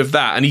out of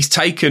that, and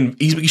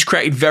he's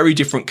created very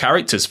different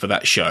characters for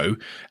that show.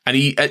 And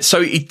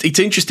it's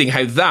interesting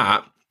how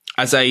that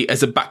as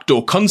a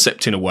backdoor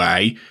concept in a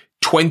way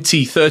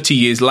 20, 30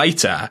 years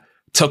later,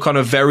 took on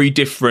a very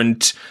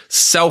different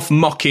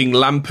self-mocking,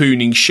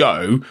 lampooning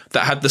show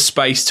that had the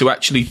space to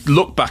actually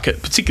look back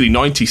at particularly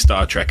 90s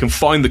Star Trek and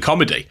find the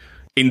comedy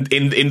in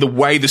the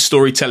way the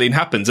storytelling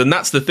happens. And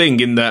that's the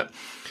thing, in that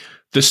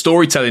the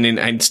storytelling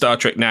in Star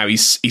Trek now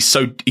is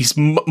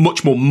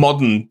much more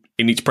modern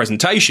in its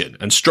presentation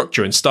and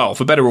structure and style,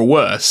 for better or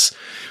worse.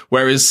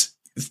 Whereas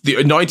the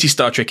 90s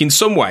Star Trek, in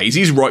some ways,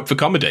 is ripe for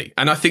comedy.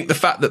 And I think the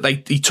fact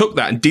that he took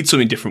that and did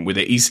something different with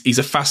it is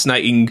a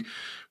fascinating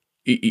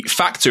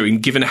factor in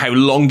given how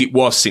long it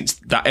was since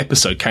that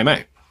episode came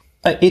out.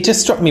 It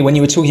just struck me when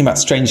you were talking about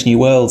Strange New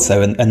Worlds,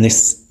 though, and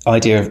this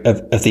idea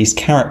of these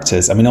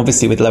characters. I mean,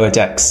 obviously with Lower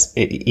Decks,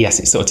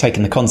 it's sort of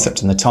taken the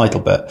concept and the title,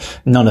 but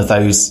none of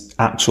those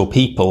actual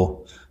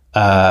people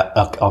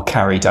are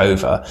carried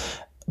over.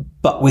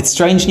 But with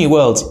Strange New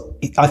Worlds,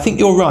 I think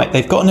you're right.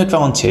 They've got an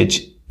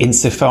advantage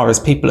insofar as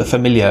people are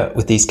familiar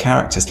with these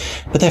characters,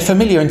 but they're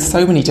familiar in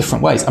so many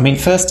different ways. I mean,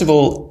 first of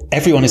all,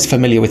 everyone is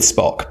familiar with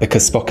Spock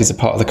because Spock is a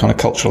part of the kind of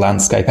cultural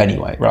landscape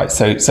anyway, right?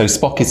 So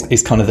Spock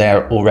is kind of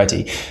there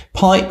already.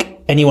 Pike,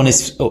 everyone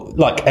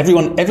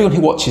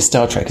who watches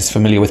Star Trek is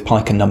familiar with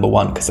Pike and Number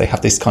One because they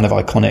have this kind of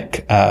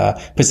iconic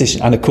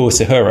position. And of course,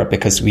 Uhura,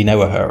 because we know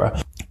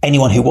Uhura.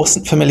 Anyone who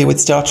wasn't familiar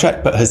with Star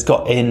Trek but has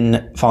got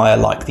in via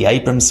like the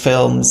Abrams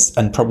films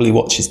and probably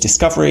watches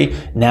Discovery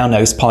now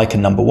knows Pike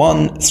and Number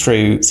One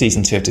through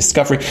season 2 of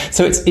Discovery.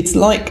 So it's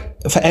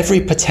like for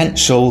every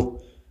potential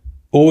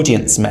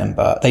audience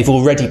member, they've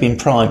already been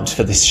primed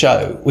for this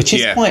show, which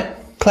is quite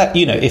clever.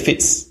 You know, if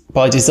it's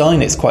by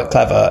design, it's quite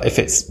clever. If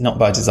it's not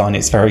by design,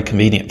 it's very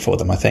convenient for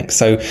them, I think.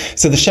 So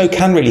the show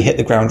can really hit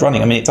the ground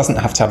running. I mean, it doesn't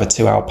have to have a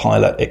 2-hour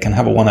pilot. It can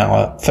have a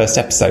 1-hour first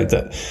episode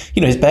that,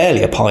 you know, is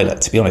barely a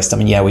pilot, to be honest. I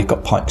mean, yeah, we've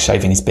got Pike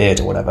shaving his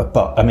beard or whatever,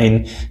 but I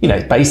mean, you know,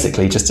 it's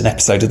basically just an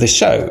episode of this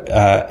show,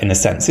 in a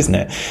sense, isn't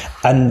it?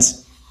 And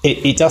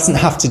it doesn't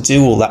have to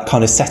do all that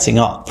kind of setting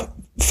up,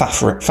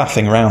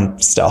 faffing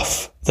around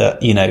stuff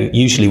that, you know,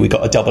 usually we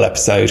got a double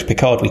episode.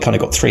 Picard, we kind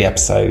of got 3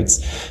 episodes.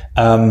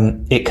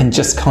 It can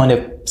just kind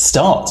of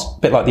start a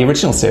bit like the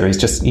original series.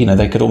 Just, you know,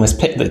 they could almost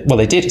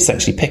they did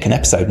essentially pick an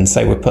episode and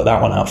say, we'll put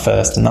that one out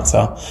first. And that's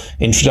our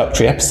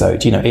introductory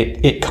episode. You know,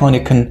 it kind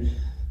of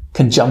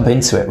can jump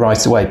into it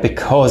right away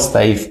because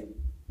they've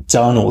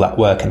done all that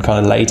work and kind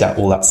of laid out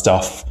all that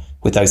stuff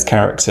with those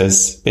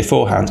characters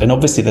beforehand. And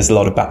obviously there's a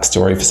lot of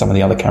backstory for some of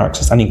the other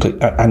characters and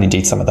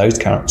indeed some of those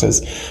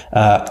characters.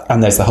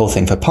 And there's the whole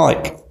thing for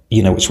Pike,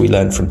 you know, which we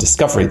learned from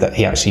Discovery, that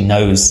he actually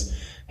knows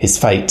his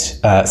fate.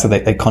 So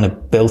they kind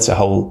of built a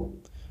whole,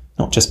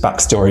 not just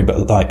backstory,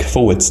 but like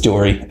forward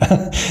story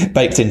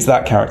baked into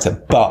that character.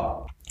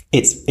 But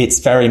it's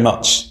very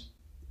much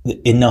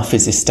enough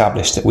is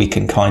established that we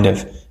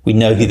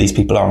know who these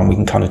people are and we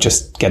can kind of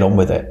just get on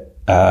with it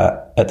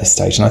at this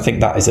stage. And I think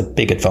that is a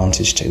big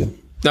advantage to them.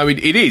 No, it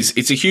is.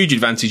 It's a huge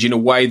advantage in a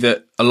way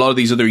that a lot of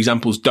these other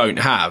examples don't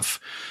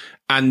have.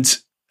 And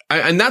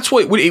that's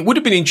why it would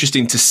have been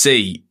interesting to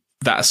see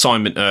that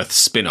Assignment Earth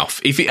spin-off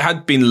if it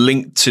had been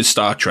linked to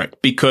Star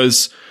Trek,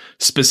 because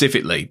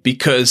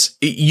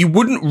it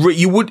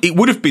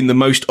would have been the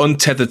most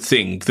untethered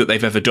thing that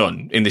they've ever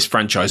done in this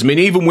franchise. I mean,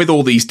 even with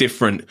all these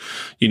different,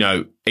 you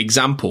know,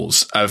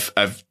 examples of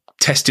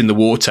testing the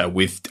water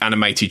with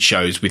animated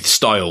shows, with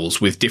styles,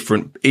 with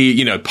different,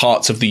 you know,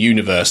 parts of the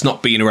universe,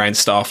 not being around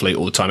Starfleet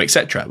all the time,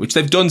 etc., which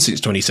they've done since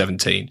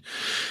 2017.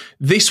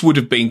 This would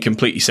have been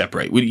completely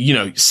separate, you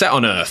know, set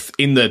on Earth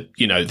in the,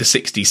 you know, the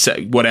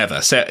 60s, whatever,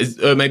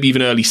 maybe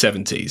even early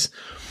 70s.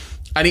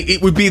 And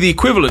it would be the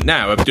equivalent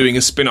now of doing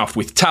a spin-off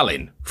with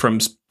Tallinn from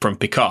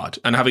Picard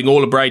and having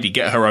Orla Brady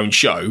get her own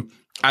show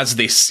as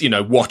this, you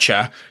know,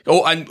 watcher,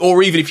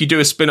 or even if you do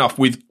a spin-off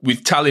with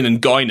Tallinn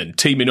and Guinan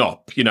teaming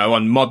up, you know,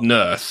 on modern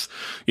Earth,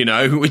 you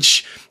know,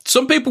 which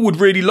some people would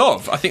really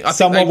love. I think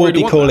someone will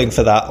be calling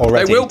for that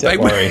already. They will. Don't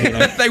worry. You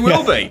know? They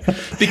will be,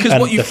 because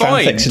what you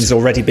find, the fan fiction's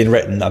already been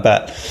written, I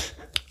bet.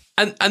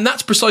 And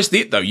that's precisely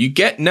it, though. You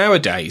get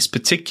nowadays,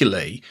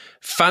 particularly,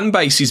 fan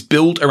bases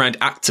built around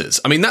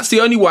actors. I mean, that's the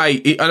only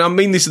way, and I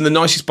mean this in the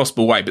nicest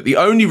possible way, but the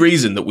only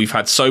reason that we've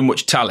had so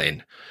much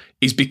Tallinn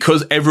is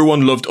because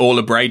everyone loved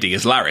Orla Brady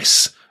as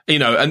Laris. You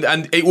know,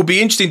 and it will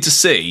be interesting to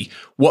see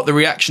what the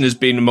reaction has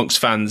been amongst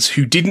fans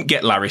who didn't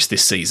get Laris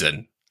this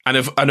season,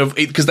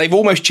 because they've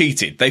almost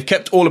cheated. They've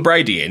kept Orla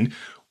Brady in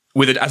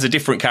with it as a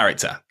different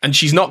character, and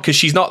she's not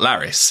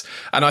Laris.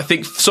 And I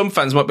think some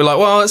fans might be like,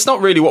 well, it's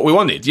not really what we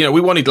wanted. You know, we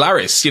wanted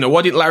Laris. You know,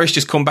 why didn't Laris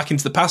just come back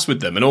into the past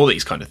with them and all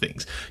these kind of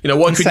things? You know,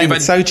 why couldn't you?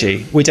 With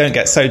Soji, we don't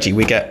get Soji.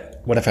 We get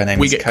whatever her name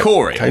is. We get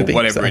Corey, or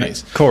whatever it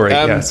is. Corey,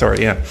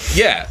 yeah.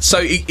 Yeah, so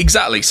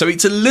exactly. So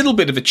it's a little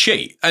bit of a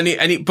cheat.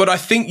 But I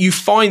think you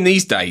find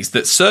these days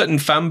that certain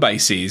fan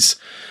bases,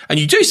 and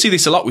you do see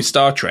this a lot with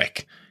Star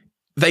Trek,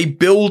 they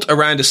build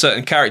around a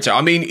certain character.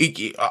 I mean,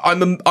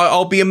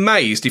 I'll be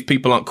amazed if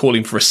people aren't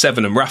calling for a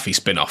Seven and Raffi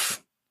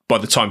spin-off by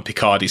the time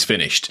Picard is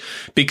finished,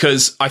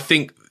 because I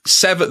think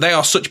they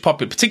are such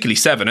popular, particularly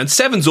Seven, and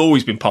Seven's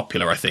always been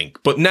popular, I think.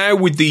 But now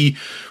with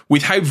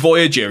how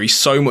Voyager is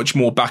so much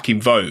more back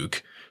in vogue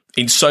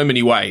in so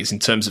many ways in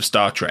terms of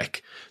Star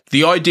Trek,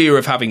 the idea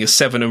of having a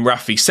Seven and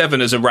Raffi,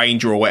 Seven as a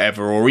ranger or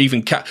whatever, or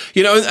even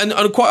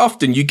and quite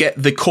often you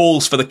get the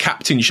calls for the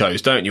captain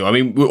shows, don't you? I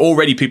mean,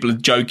 people are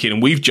joking,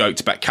 and we've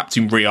joked about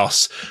Captain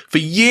Rios for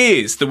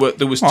years. There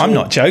was. I'm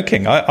not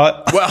joking.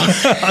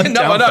 I'm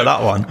down for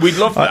that one. We'd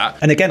love that.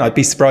 And again, I'd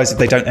be surprised if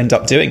they don't end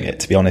up doing it,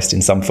 to be honest,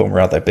 in some form or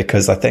other,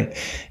 because I think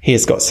he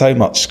has got so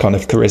much kind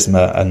of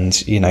charisma, and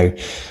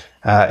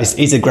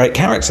he's a great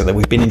character that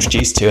we've been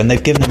introduced to, and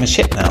they've given him a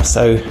ship now,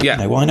 so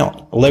why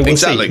not? Although we'll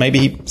see, maybe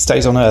he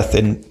stays on Earth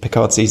in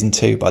Picard season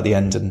 2 by the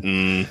end,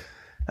 and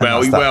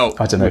well,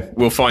 I don't know.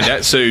 We'll find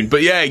out soon.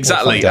 But yeah,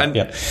 exactly.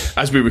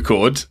 As we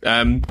record,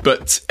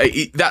 that's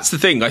the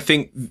thing. I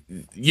think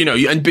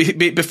and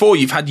before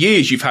you've had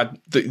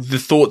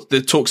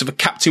the talks of a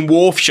Captain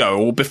Worf show,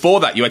 or before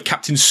that you had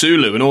Captain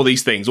Sulu and all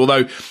these things.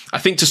 Although I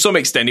think to some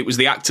extent it was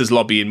the actors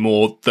lobbying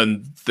more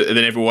than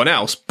everyone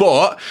else,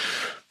 but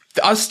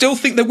I still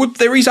think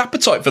there is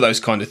appetite for those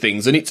kind of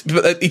things, and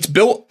it's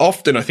built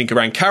often, I think,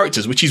 around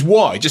characters, which is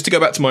why, just to go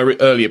back to my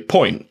earlier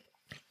point,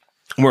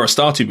 where I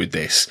started with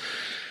this,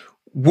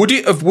 would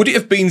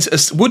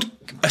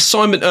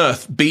Assignment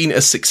Earth been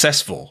as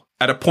successful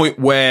at a point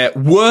where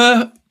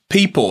were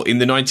people in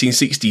the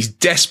 1960s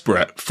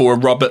desperate for a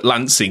Robert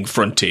Lansing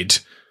fronted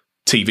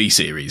TV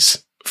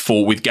series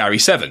with Gary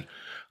Seven?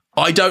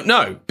 I don't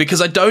know,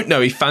 because I don't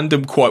know if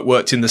fandom quite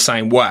worked in the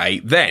same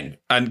way then,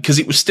 and because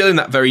it was still in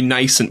that very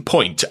nascent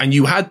point, and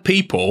you had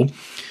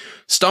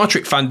Star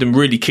Trek fandom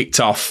really kicked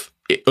off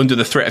under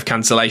the threat of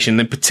cancellation,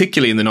 and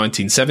particularly in the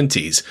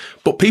 1970s,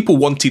 but people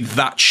wanted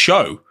that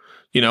show.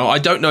 I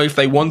don't know if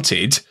they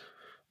wanted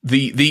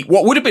the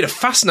what would have been a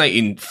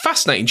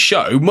fascinating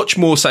show, much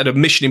more sort of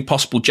Mission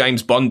Impossible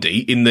James Bondy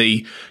in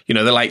the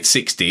the late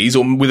 60s,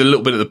 or with a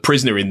little bit of The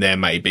Prisoner in there,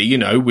 maybe,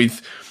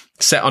 with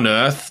set on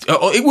Earth.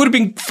 It would have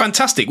been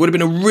fantastic. It would have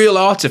been a real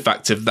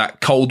artifact of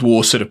that Cold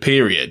War sort of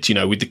period,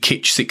 with the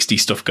kitsch 60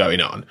 stuff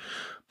going on.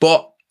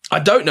 But I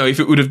don't know if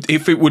it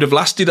would have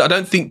lasted. I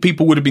don't think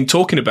people would have been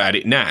talking about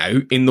it now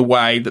in the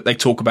way that they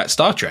talk about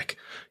Star Trek,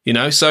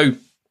 So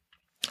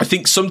I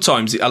think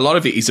sometimes a lot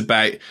of it is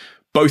about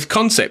both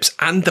concepts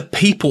and the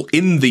people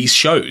in these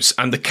shows,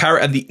 and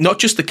not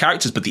just the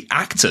characters, but the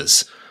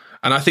actors.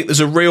 And I think there's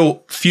a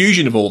real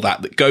fusion of all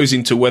that goes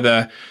into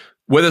whether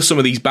some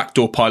of these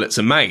backdoor pilots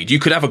are made. You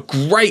could have a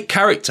great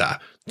character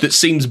that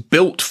seems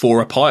built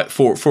for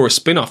a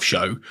spin-off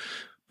show,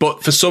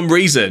 but for some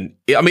reason,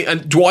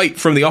 and Dwight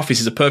from The Office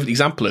is a perfect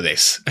example of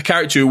this. A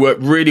character who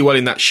worked really well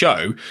in that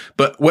show,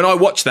 but when I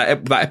watched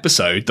that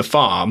episode, The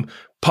Farm,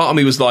 part of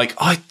me was like,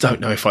 I don't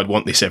know if I'd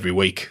want this every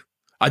week.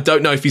 I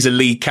don't know if he's a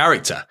lead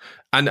character.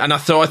 And I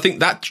think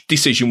that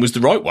decision was the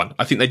right one.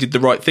 I think they did the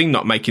right thing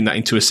not making that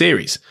into a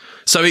series.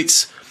 So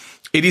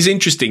it is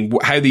interesting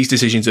how these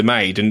decisions are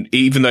made, and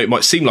even though it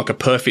might seem like a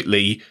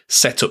perfectly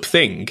set up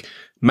thing,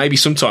 maybe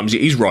sometimes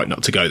it is right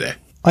not to go there.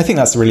 I think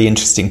that's a really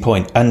interesting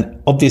point.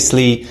 And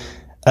obviously,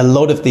 a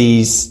lot of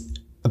these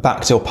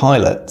backdoor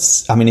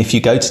pilots, if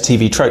you go to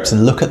TV Tropes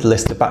and look at the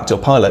list of backdoor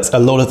pilots, a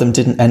lot of them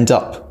didn't end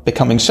up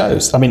becoming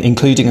shows.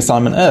 Including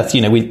Assignment Earth.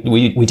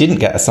 We didn't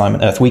get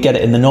Assignment Earth. We get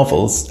it in the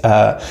novels.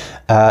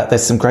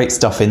 There's some great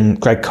stuff in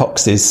Greg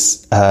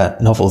Cox's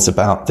novels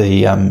about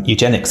the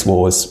eugenics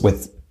wars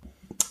with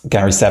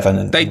Gary Seven,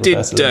 and they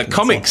did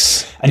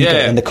comics, and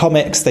in the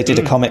comics they did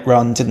a comic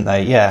run, didn't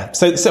they? Yeah.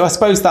 So I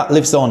suppose that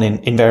lives on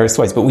in various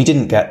ways, but we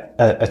didn't get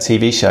a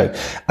TV show,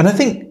 and I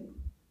think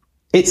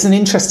it's an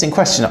interesting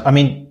question.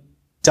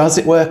 Does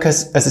it work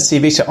as a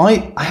TV show?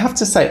 I have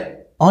to say,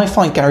 I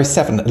find Gary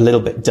Seven a little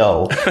bit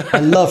dull.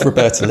 I love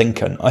Roberta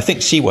Lincoln. I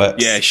think she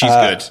works. Yeah, she's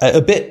good.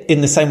 A bit in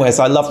the same way as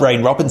I love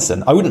Rain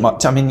Robinson. I wouldn't mind.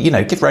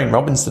 Give Rain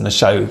Robinson a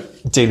show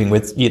dealing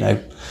with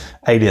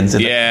aliens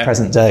in the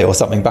present day or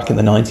something back in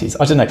the 90s.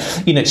 I don't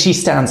know. She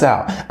stands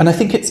out, and I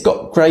think it's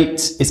got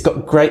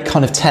great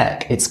kind of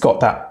tech. It's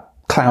got that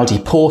cloudy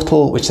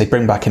portal, which they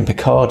bring back in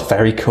Picard.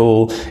 Very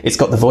cool. It's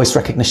got the voice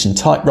recognition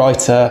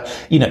typewriter.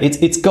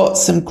 It's got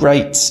some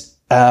great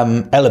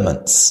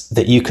elements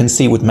that you can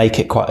see would make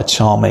it quite a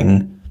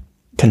charming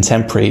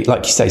contemporary,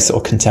 like you say,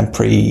 sort of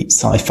contemporary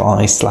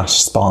sci-fi /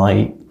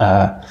 spy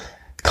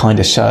kind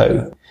of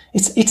show.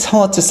 It's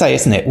hard to say,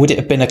 isn't it? Would it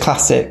have been a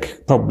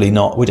classic? Probably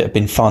not. Would it have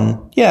been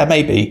fun? Yeah,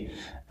 maybe.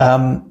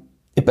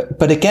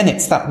 But again,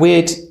 it's that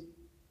weird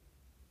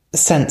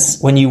sense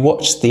when you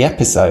watch the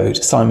episode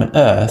Assignment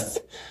Earth,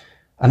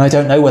 and I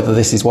don't know whether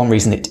this is one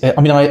reason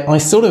I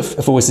sort of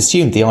have always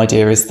assumed the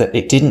idea is that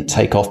it didn't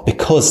take off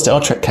because Star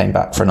Trek came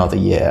back for another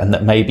year, and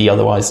that maybe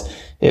otherwise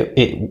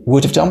it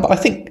would have done. But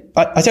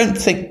I don't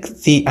think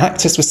the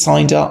actors were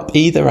signed up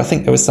either. I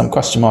think there was some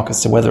question mark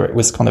as to whether it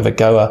was kind of a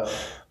goer,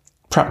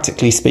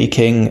 practically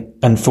speaking,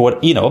 and for what,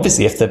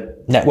 obviously if the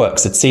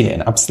networks had seen it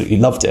and absolutely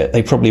loved it,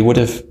 they probably would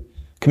have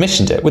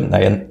commissioned it, wouldn't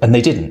they? And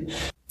they didn't.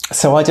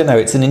 So I don't know.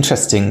 It's an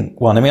interesting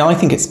one. I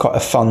think it's quite a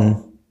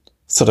fun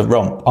sort of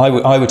romp.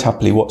 I would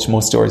happily watch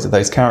more stories of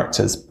those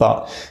characters,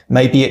 but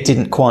maybe it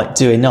didn't quite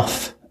do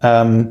enough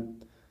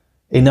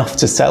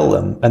to sell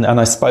them. And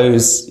I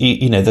suppose,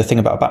 the thing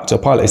about a backdoor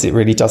pilot is it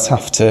really does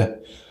have to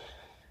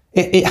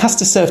it has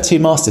to serve two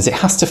masters. It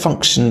has to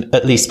function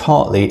at least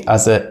partly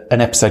as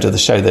an episode of the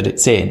show that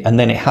it's in, and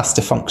then it has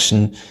to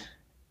function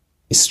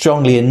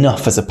strongly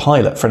enough as a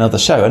pilot for another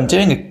show. And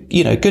doing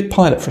a good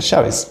pilot for a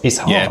show is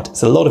hard. Yeah.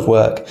 It's a lot of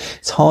work.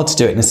 It's hard to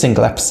do it in a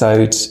single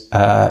episode.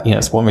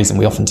 It's one reason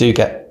we often do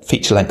get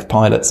feature length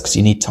pilots, because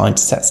you need time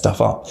to set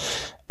stuff up.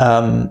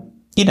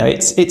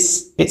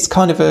 It's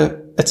kind of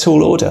a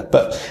tall order,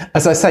 but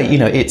as I say,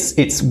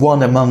 it's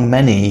one among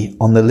many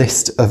on the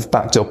list of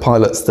backdoor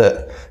pilots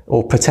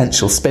or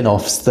potential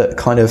spin-offs that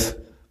kind of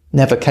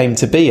never came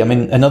to be. I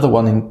mean, another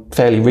one in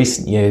fairly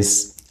recent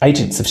years,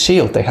 Agents of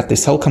S.H.I.E.L.D., they had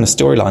this whole kind of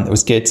storyline that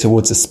was geared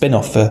towards a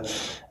spin-off for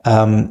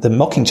the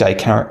Mockingjay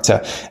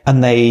character,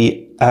 and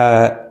they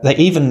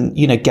even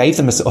gave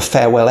them a sort of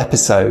farewell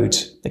episode.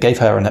 They gave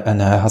her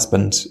and her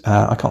husband,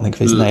 I can't think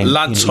of his name,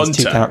 Lance Hunter,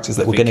 these two characters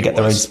that were going to get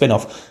their own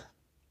spin-off.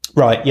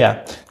 Right,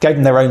 yeah. Gave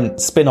them their own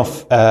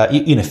spin-off,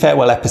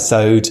 farewell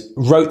episode,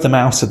 wrote them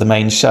out of the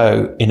main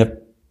show in a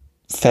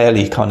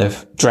fairly kind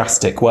of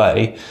drastic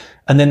way,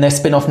 and then their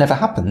spin-off never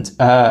happened.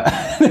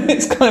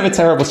 It's kind of a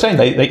terrible shame.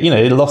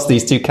 They lost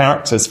these two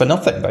characters for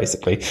nothing,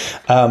 basically.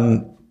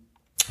 I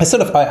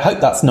hope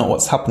that's not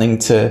what's happening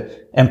to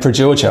Emperor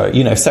Giorgio.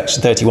 If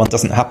Section 31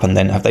 doesn't happen,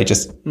 then have they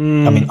just, I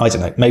mean, I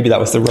don't know. Maybe that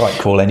was the right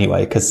call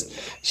anyway, because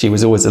she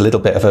was always a little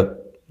bit of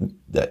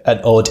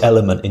an odd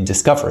element in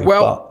Discovery.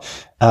 Well,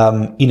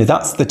 but,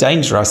 that's the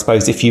danger, I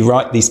suppose, if you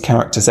write these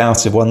characters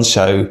out of one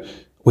show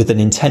with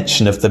an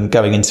intention of them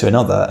going into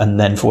another, and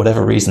then for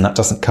whatever reason that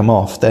doesn't come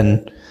off,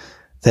 then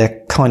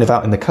they're kind of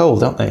out in the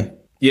cold, aren't they?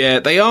 Yeah,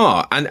 they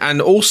are.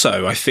 And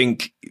also, I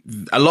think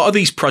a lot of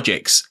these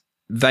projects,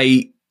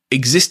 they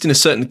exist in a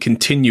certain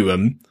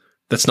continuum.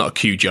 That's not a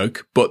Q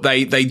joke, but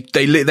they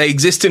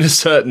exist in a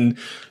certain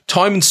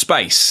time and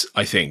space,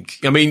 I think.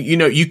 I mean,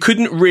 you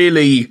couldn't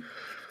really,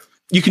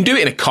 you can do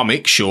it in a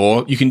comic,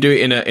 sure. You can do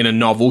it in a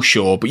novel,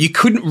 sure, but you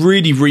couldn't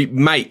really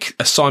remake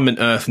Assignment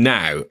Earth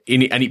now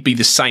and it be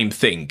the same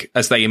thing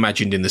as they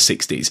imagined in the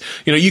 60s.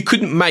 You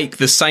couldn't make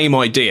the same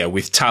idea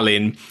with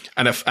Tallinn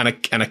and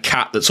a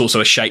cat that's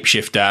also a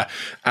shapeshifter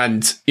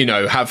and,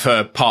 have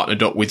her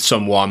partnered up with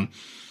someone.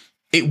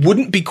 It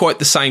wouldn't be quite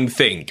the same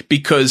thing,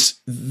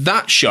 because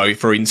that show,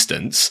 for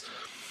instance,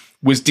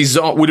 would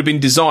have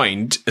been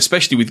designed,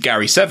 especially with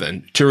Gary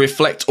Seven, to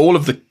reflect all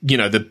of the,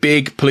 the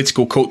big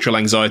political cultural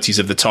anxieties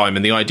of the time,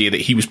 and the idea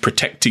that he was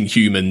protecting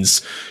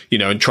humans,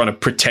 and trying to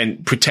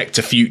protect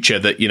a future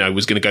that,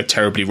 was going to go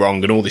terribly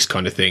wrong and all this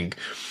kind of thing.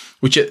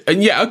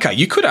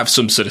 You could have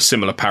some sort of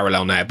similar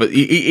parallel now, but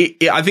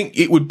I think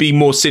it would be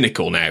more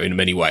cynical now in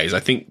many ways.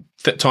 I think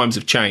that times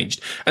have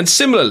changed. And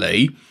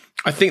similarly,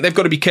 I think they've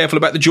got to be careful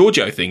about the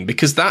Giorgio thing,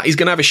 because that is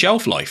going to have a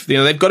shelf life.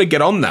 They've got to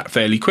get on that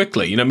fairly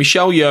quickly.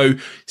 Michelle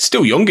Yeoh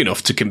still young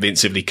enough to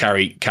convincingly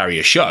carry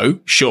a show.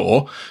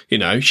 Sure.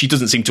 She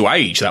doesn't seem to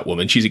age, that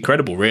woman. She's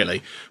incredible,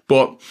 really.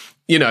 But,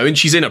 and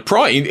she's in a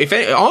prime.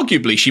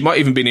 Arguably, she might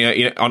even be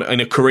in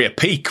a career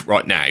peak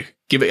right now.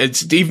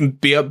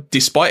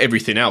 Despite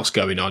everything else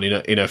going on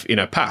in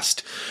her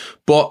past.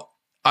 But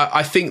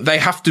I think they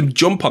have to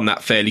jump on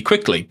that fairly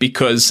quickly,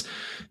 because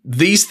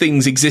these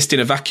things exist in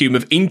a vacuum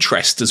of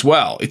interest as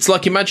well. It's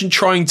like, imagine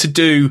trying to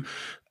do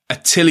a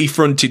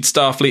Tilly-fronted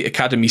Starfleet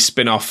Academy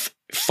spin-off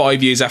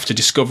 5 years after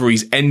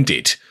Discovery's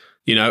ended,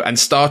 and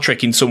Star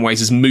Trek in some ways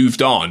has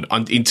moved on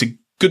into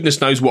goodness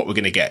knows what we're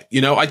going to get.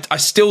 I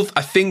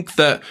think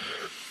that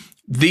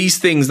these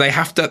things, they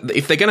have to,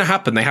 if they're going to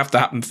happen, they have to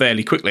happen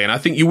fairly quickly. And I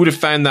think you would have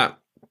found that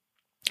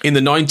in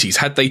the 90s,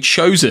 had they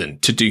chosen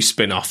to do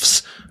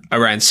spin-offs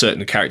around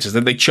certain characters,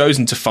 had they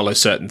chosen to follow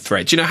certain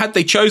threads, had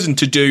they chosen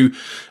to do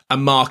a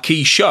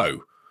marquee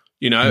show,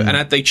 and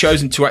had they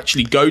chosen to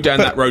actually go down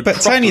that road but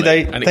properly,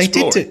 Tony, and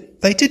explore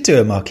they did do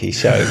a marquee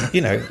show,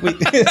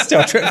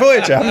 Star Trek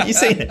Voyager, haven't you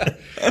seen it?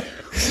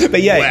 But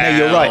no,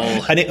 you're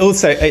right. And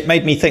it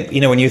made me think,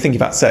 when you were thinking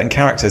about certain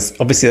characters,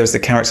 obviously there was a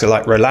character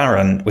like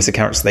Rolaran was a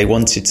character they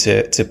wanted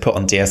to put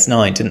on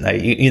DS9, didn't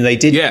they? They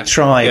did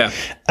try. Yeah.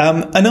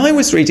 And I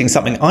was reading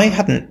something, I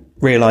hadn't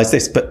realised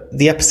this, but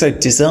the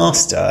episode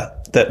Disaster,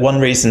 that one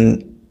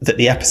reason that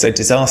the episode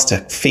Disaster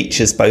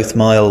features both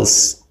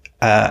Miles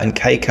and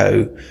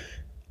Keiko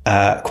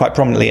quite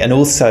prominently, and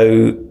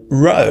also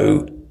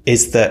Ro,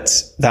 is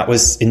that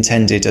was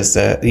intended as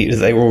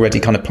they were already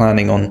kind of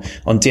planning on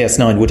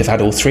DS9 would have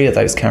had all three of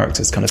those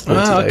characters kind of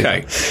ported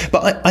over.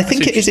 But I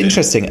think it is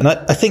interesting, and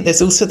I think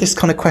there's also this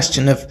kind of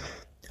question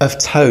of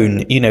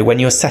tone. When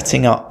you're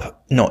setting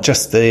up not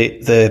just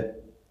the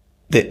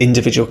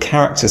individual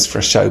characters for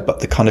a show, but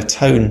the kind of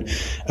tone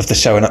of the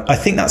show, and I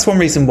think that's one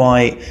reason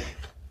why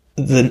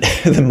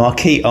the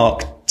Marquis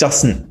arc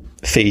doesn't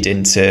feed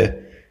into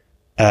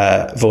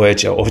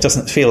Voyager, or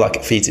doesn't feel like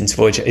it feeds into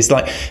Voyager. It's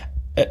like,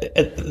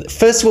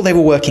 first of all, they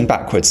were working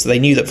backwards. So they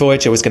knew that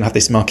Voyager was going to have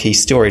this Marquis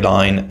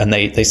storyline, and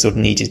they sort of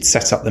needed to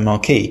set up the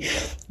Marquis.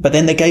 But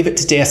then they gave it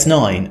to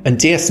DS9, and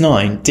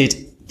DS9 did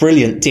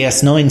brilliant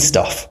DS9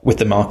 stuff with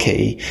the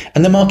Marquis,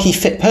 and the Marquis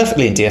fit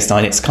perfectly in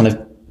DS9. It's kind of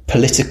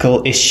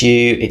political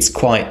issue. It's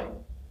quite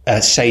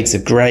Shades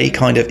of Grey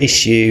kind of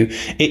issue.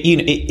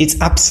 It's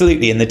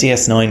absolutely in the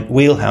DS9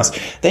 wheelhouse.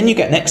 Then you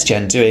get Next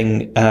Gen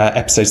doing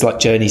episodes like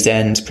Journey's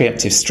End,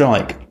 Preemptive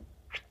Strike,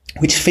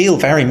 which feel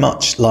very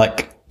much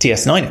like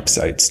DS9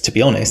 episodes, to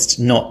be honest,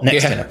 not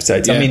Next Gen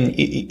episodes. I mean,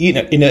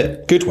 in a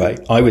good way,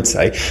 I would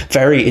say,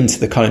 very into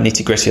the kind of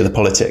nitty gritty of the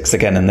politics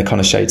again, and the kind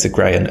of Shades of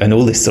Grey and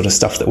all this sort of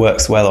stuff that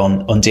works well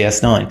on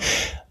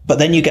DS9. But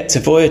then you get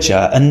to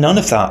Voyager and none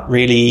of that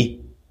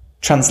really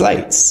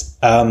translates.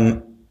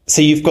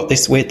 So you've got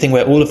this weird thing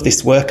where all of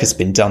this work has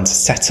been done to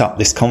set up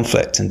this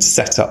conflict and to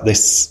set up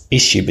this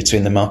issue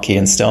between the Maquis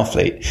and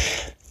Starfleet.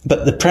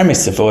 But the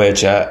premise of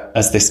Voyager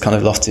as this kind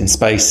of lost in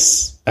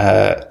space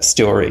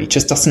story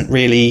just doesn't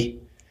really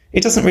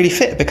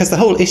fit, because the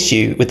whole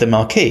issue with the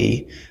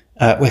Maquis,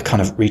 we're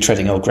kind of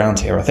retreading old ground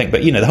here, I think,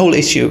 but the whole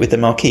issue with the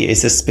Maquis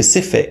is a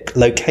specific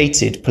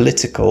located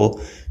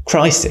political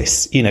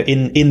crisis, in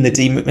the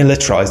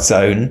demilitarized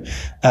zone,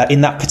 in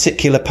that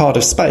particular part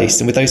of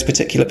space and with those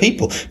particular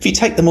people. If you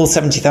take them all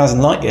 70,000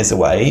 light years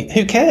away,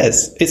 who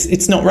cares?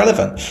 It's not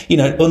relevant,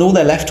 and all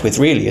they're left with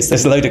really is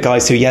there's a load of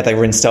guys who, they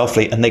were in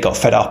Starfleet and they got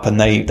fed up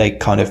and they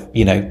kind of,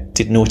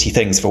 did naughty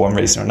things for one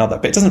reason or another.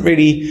 But it doesn't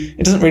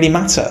really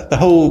matter. The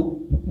whole,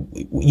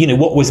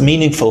 what was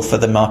meaningful for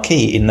the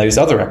Maquis in those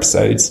other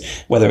episodes,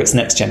 whether it's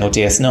Next Gen or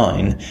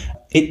DS9,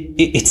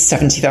 it's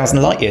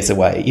 70,000 light years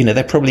away.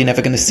 They're probably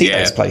never going to see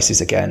those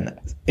places again.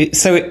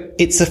 It's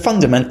a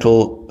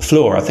fundamental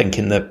flaw, I think,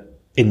 in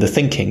the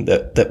thinking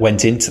that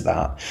went into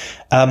that.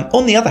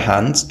 On the other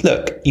hand,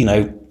 look,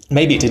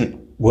 maybe it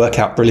didn't work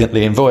out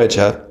brilliantly in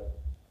Voyager.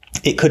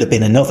 It could have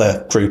been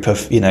another group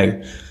of,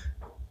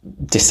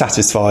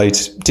 dissatisfied,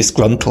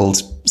 disgruntled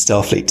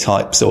Starfleet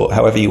types, or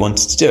however you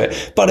wanted to do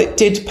it. But it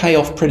did pay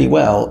off pretty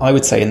well, I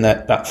would say, in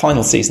that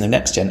final season of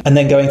Next Gen. And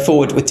then going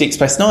forward with Deep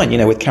Space Nine,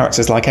 with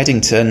characters like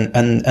Eddington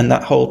and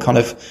that whole kind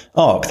of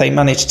arc, they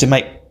managed to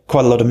make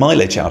quite a lot of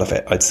mileage out of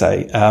it, I'd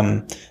say.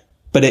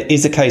 But it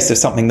is a case of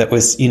something that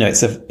was,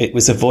 it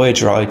was a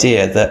Voyager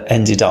idea that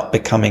ended up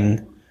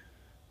becoming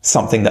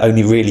something that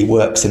only really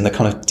works in the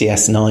kind of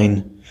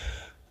DS9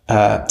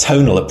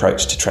 tonal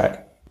approach to Trek.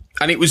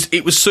 And it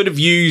was sort of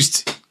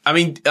used. I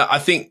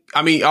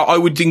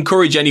would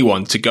encourage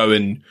anyone to go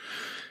and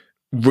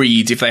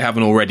read, if they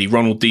haven't already,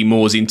 Ronald D.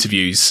 Moore's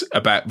interviews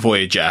about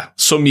Voyager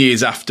some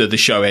years after the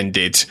show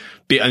ended.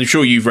 I'm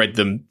sure you've read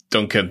them,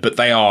 Duncan, but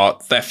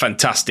they're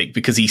fantastic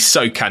because he's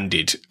so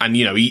candid. And,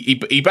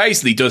 he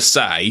basically does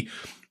say,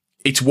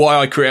 it's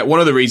why one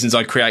of the reasons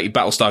I created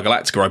Battlestar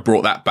Galactica, I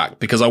brought that back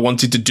because I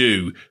wanted to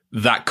do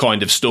that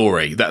kind of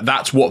story.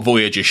 That's what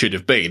Voyager should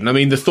have been. I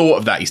mean, the thought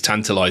of that is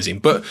tantalizing,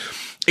 but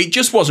it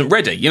just wasn't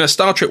ready.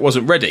 Star Trek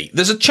wasn't ready.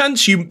 There's a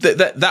chance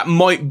that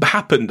might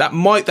happen.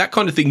 That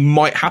kind of thing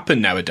might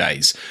happen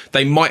nowadays.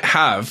 They might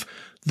have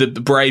the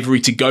bravery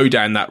to go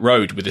down that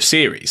road with a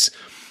series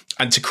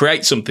and to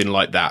create something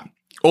like that.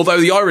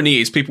 Although the irony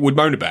is people would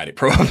moan about it,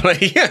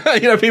 probably.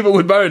 People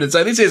would moan and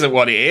say, this isn't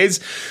what it is.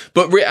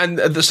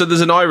 So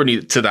there's an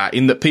irony to that,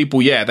 in that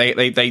people,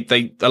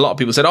 a lot of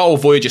people said, oh,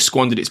 Voyager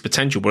squandered its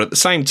potential. But at the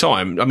same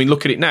time, I mean,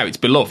 look at it now. It's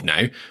beloved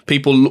now.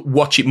 People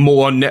watch it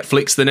more on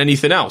Netflix than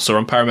anything else, or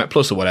on Paramount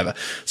Plus or whatever.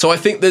 So I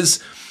think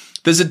there's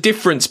a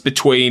difference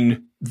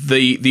between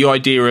the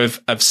idea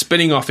of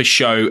spinning off a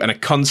show and a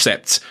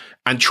concept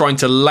and trying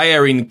to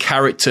layer in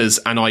characters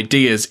and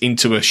ideas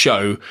into a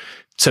show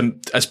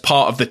as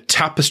part of the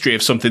tapestry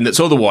of something that's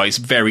otherwise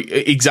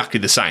exactly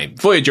the same.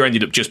 Voyager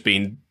ended up just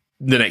being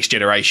the next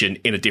generation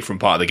in a different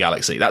part of the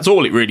galaxy. That's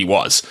all it really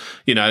was,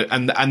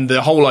 and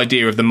the whole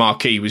idea of the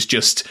Maquis was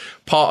just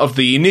part of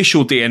the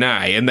initial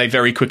DNA, and they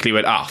very quickly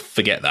went,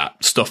 forget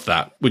that, stuff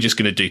that, we're just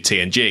going to do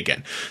TNG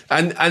again.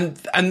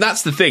 And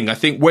that's the thing. I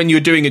think when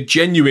you're doing a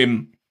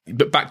genuine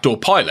backdoor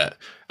pilot,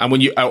 and when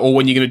you're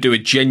going to do a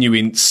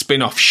genuine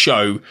spin-off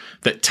show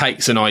that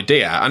takes an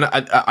idea, and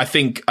I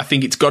think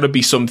it's got to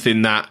be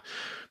something that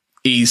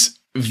is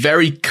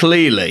very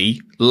clearly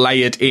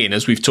layered in,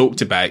 as we've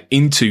talked about,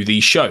 into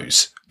these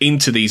shows,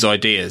 into these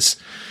ideas.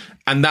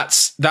 And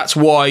that's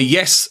why,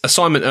 yes,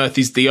 Assignment Earth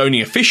is the only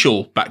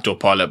official backdoor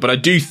pilot, but I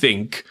do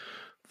think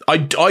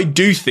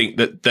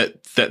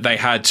that they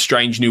had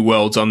Strange New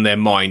Worlds on their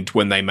mind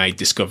when they made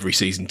Discovery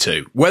Season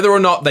 2. Whether or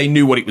not they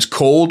knew what it was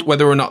called,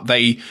 whether or not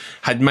they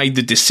had made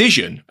the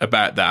decision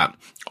about that,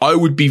 I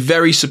would be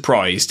very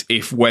surprised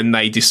if, when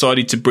they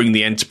decided to bring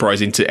the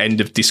Enterprise into end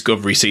of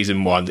Discovery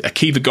Season 1,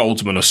 Akiva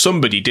Goldsman or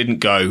somebody didn't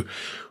go,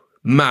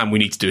 man, we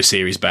need to do a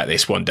series about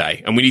this one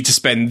day, and we need to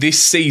spend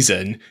this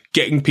season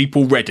getting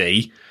people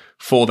ready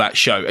for that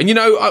show. And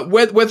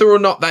whether or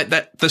not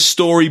that the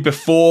story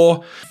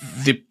before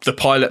the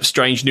pilot of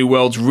Strange New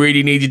Worlds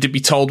really needed to be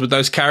told with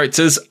those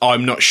characters,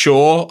 I'm not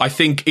sure. I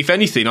think, if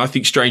anything,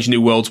 Strange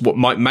New Worlds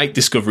might make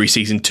Discovery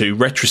Season 2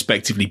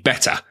 retrospectively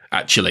better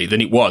actually,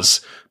 than it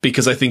was,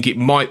 because I think it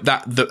might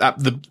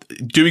the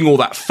doing all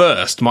that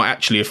first might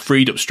actually have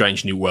freed up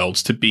Strange New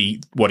Worlds to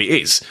be what it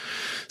is.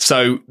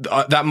 So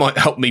that might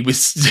help me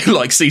with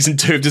like season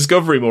 2 of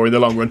Discovery more in the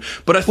long run.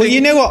 But I think, well,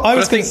 you know what I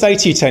was going to say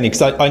to you, Tony,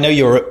 because I know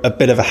you're a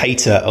bit of a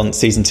hater on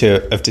season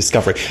 2 of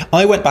Discovery.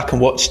 I went back and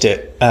watched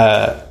it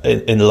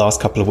in the last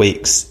couple of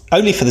weeks,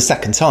 only for the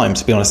second time,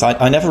 to be honest.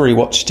 I never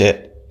rewatched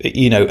it,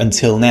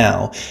 until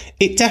now.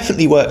 It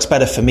definitely works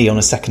better for me on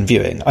a second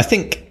viewing. I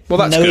think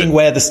knowing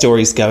where the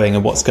story's going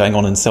and what's going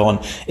on and so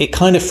on, it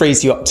kind of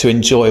frees you up to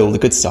enjoy all the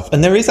good stuff.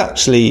 And there is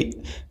actually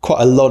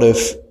quite a lot of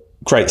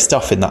great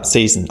stuff in that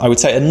season, I would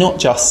say, and not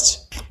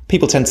just,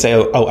 people tend to say,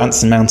 oh,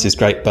 Anson Mount is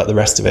great, but the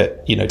rest of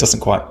it, doesn't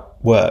quite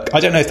work. I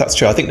don't know if that's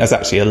true. I think there's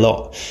actually a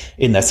lot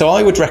in there. So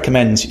I would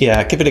recommend,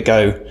 give it a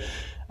go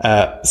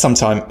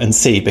sometime and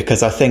see,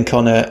 because I think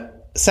on a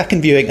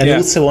second viewing and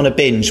also on a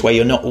binge where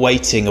you're not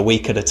waiting a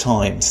week at a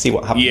time to see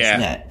what happens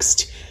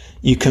next,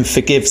 you can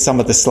forgive some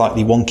of the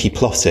slightly wonky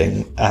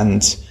plotting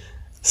and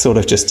sort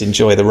of just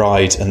enjoy the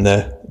ride and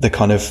the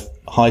kind of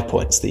high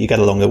points that you get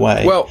along the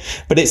way. Well,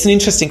 but it's an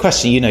interesting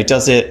question.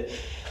 Does it,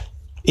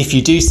 if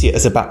you do see it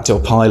as a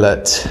backdoor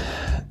pilot,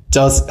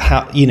 does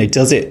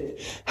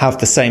it have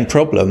the same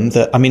problem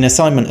that,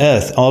 Assignment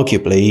Earth,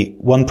 arguably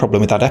one problem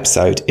with that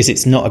episode is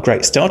it's not a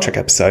great Star Trek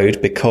episode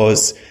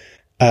because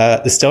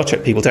the Star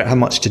Trek people don't have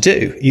much to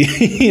do.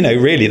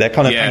 Really, they're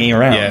kind of hanging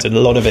around and a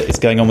lot of it is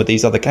going on with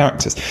these other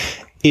characters.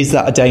 Is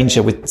that a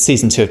danger with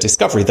season 2 of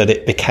Discovery, that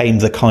it became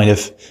the kind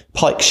of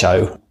Pike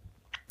show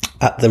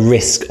at the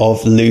risk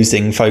of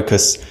losing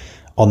focus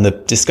on the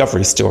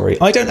Discovery story?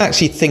 I don't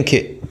actually think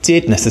it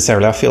did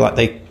necessarily. I feel like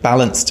they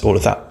balanced all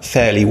of that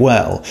fairly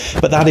well.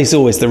 But that is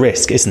always the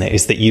risk, isn't it?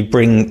 Is that you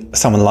bring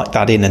someone like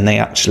that in and they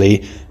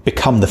actually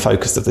become the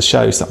focus of the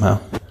show somehow.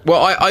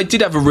 Well, I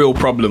did have a real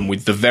problem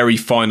with the very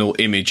final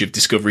image of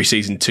Discovery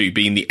Season 2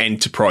 being the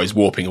Enterprise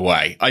warping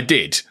away. I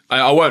did.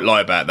 I won't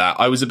lie about that.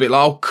 I was a bit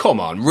like, oh,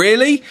 come on,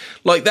 really?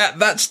 Like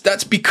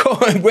that's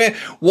because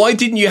why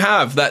didn't you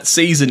have that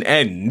season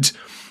end,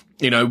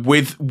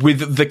 with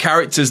the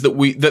characters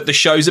that the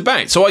show's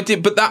about? So I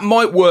did, but that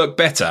might work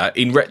better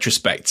in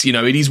retrospect.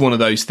 It is one of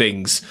those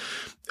things.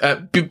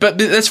 But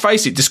let's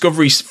face it,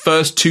 Discovery's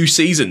first 2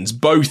 seasons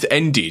both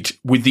ended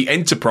with the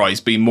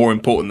Enterprise being more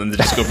important than the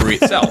Discovery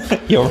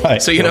itself. You're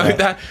right. So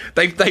that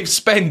they've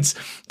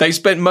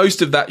spent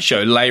most of that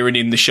show layering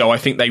in the show I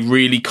think they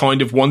really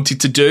kind of wanted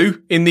to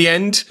do in the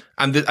end,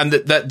 and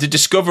the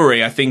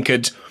Discovery I think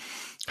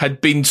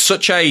had been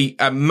such a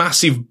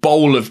massive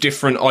bowl of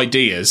different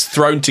ideas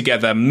thrown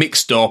together,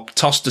 mixed up,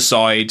 tossed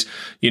aside,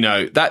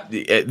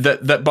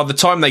 that by the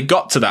time they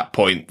got to that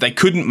point, they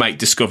couldn't make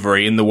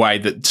Discovery in the way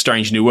that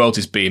Strange New Worlds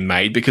is being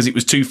made because it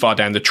was too far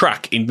down the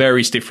track in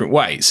various different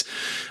ways.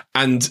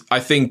 And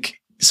I think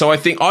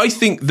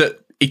that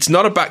it's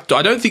not a backdoor.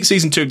 I don't think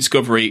season 2 of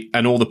Discovery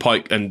and all the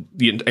Pike and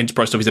the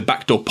Enterprise stuff is a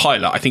backdoor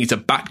pilot. I think it's a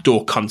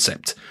backdoor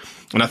concept.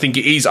 And I think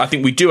it is. I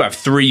think we do have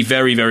 3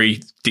 very,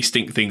 very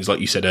distinct things, like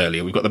you said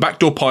earlier. We've got the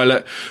backdoor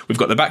pilot, we've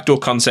got the backdoor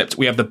concept,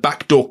 we have the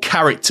backdoor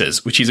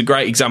characters, which is a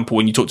great example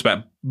when you talked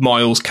about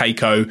Miles,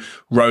 Keiko,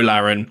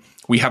 Rolaren.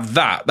 We have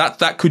that.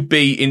 That could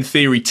be, in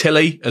theory,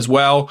 Tilly as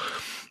well.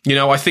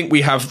 I think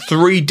we have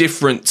 3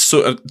 different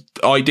sort of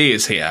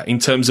ideas here in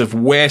terms of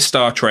where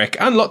Star Trek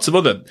and lots of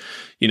other,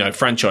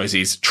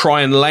 franchises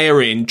try and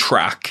layer in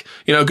track.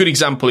 A good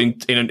example in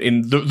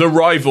the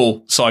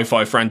rival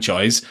sci-fi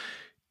franchise.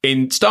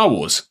 In Star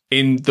Wars,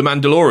 in The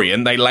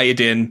Mandalorian, they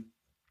layered in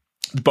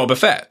Boba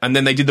Fett, and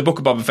then they did the Book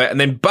of Boba Fett, and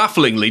then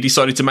bafflingly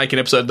decided to make an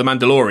episode of The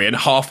Mandalorian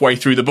halfway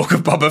through the Book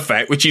of Boba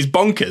Fett, which is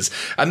bonkers.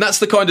 And that's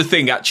the kind of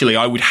thing, actually,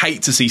 I would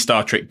hate to see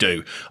Star Trek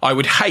do. I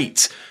would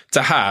hate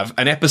to have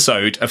an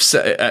episode of,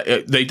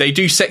 they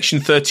do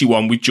Section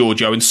 31 with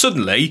Giorgio, and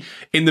suddenly,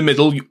 in the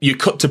middle, you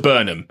cut to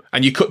Burnham,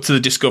 and you cut to the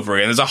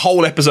Discovery, and there's a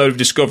whole episode of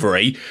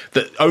Discovery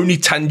that only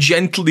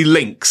tangentially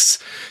links,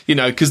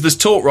 because there's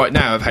talk right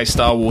now of how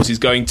Star Wars is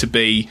going to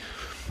be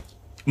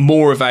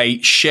more of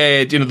a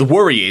shared, the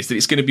worry is that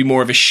it's going to be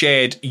more of a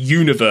shared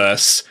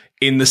universe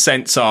in the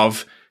sense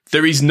of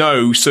there is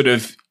no sort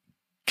of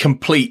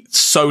complete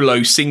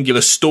solo singular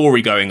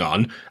story going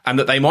on, and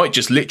that they might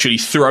just literally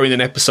throw in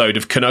an episode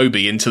of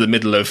Kenobi into the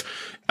middle of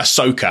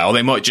Ahsoka, or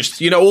they might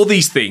just, all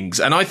these things.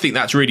 And I think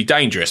that's really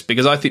dangerous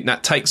because I think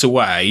that takes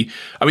away,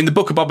 the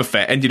Book of Boba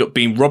Fett ended up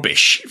being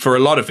rubbish for a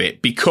lot of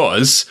it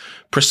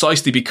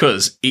precisely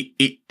because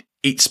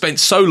it spent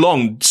so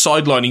long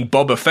sidelining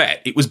Boba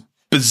Fett. It was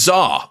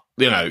bizarre,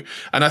 and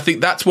I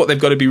think that's what they've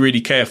got to be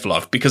really careful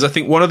of, because I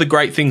think one of the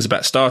great things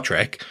about Star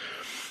Trek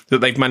that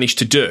they've managed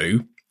to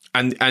do,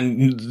 and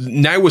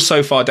now we're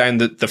so far down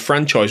the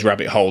franchise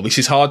rabbit hole, this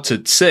is hard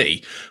to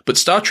see, but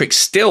Star Trek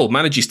still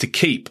manages to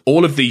keep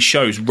all of these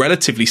shows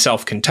relatively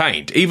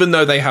self-contained, even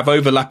though they have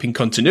overlapping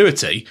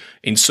continuity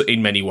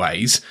in many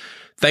ways.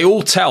 They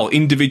all tell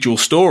individual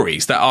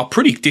stories that are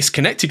pretty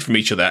disconnected from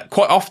each other,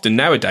 quite often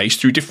nowadays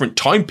through different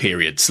time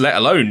periods, let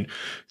alone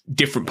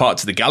different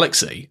parts of the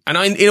galaxy. And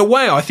in a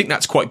way, I think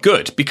that's quite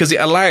good because it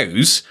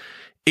allows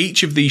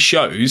each of these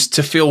shows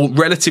to feel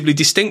relatively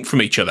distinct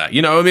from each other.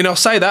 You know, I mean, I'll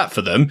say that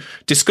for them.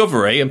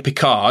 Discovery and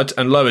Picard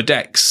and Lower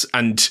Decks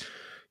and,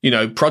 you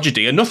know,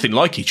 Prodigy are nothing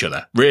like each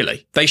other,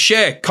 really. They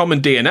share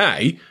common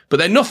DNA, but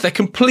they're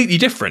completely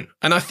different.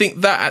 And I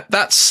think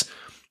that's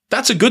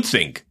a good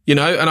thing, you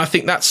know, and I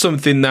think that's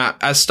something that,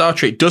 as Star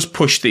Trek does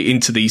push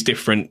into these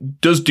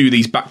does do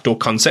these backdoor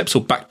concepts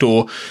or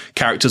backdoor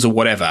characters or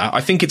whatever,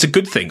 I think it's a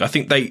good thing. I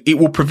think it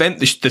will prevent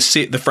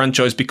the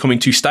franchise becoming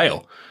too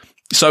stale.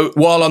 So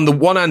while on the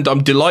one hand,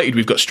 I'm delighted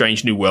we've got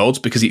Strange New Worlds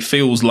because it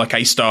feels like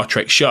a Star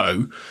Trek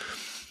show,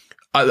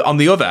 on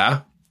the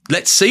other,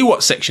 let's see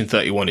what Section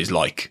 31 is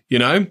like, you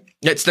know?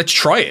 Let's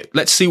try it.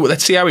 Let's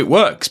see how it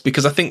works,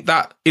 because I think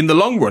that in the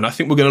long run, I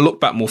think we're going to look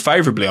back more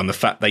favourably on the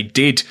fact they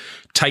did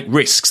take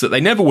risks that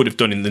they never would have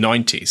done in the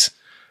 90s.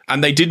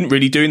 And they didn't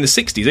really do in the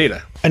 60s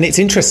either. And it's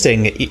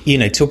interesting, you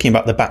know, talking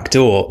about the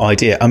backdoor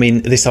idea. I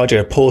mean, this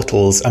idea of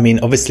portals. I mean,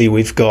 obviously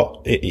we've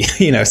got,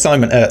 you know,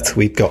 Assignment Earth,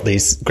 we've got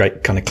these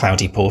great kind of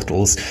cloudy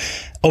portals.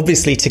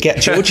 Obviously, to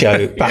get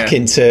Giorgio back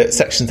into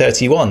Section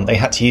 31, they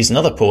had to use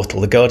another portal,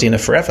 the Guardian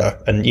of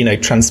Forever, and, you know,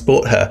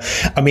 transport her.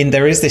 I mean,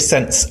 there is this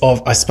sense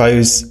of, I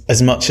suppose,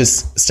 as much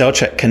as Star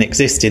Trek can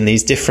exist in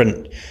these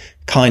different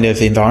kind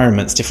of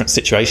environments, different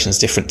situations,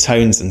 different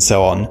tones and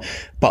so on,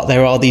 but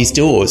there are these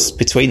doors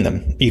between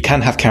them. You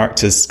can have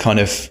characters kind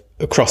of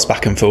cross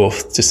back and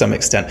forth to some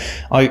extent.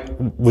 I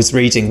was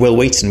reading, Will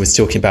Wheaton was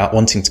talking about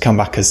wanting to come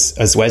back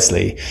as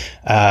Wesley,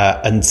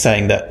 and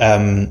saying that,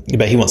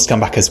 but he wants to come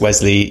back as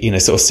Wesley, you know,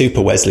 sort of super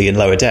Wesley in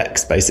Lower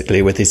Decks,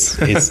 basically, with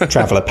his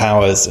traveller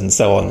powers and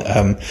so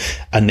on.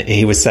 And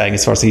he was saying,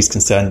 as far as he's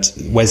concerned,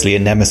 Wesley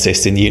and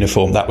Nemesis in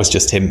uniform, that was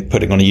just him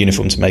putting on a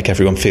uniform to make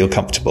everyone feel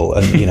comfortable.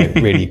 And, you know,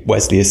 really,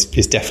 Wesley is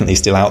definitely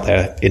still out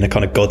there in a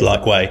kind of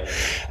godlike way.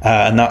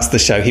 And that's the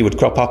show he would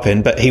crop up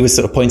in. But he was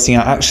sort of pointing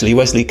out, actually,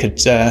 Wesley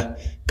could,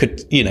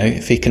 you know,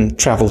 if he can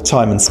travel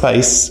time and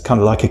space,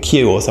 kind of like a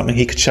Q or something,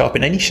 he could show up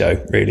in any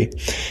show, really.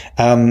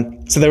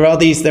 So there are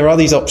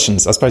these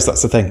options. I suppose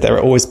that's the thing. There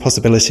are always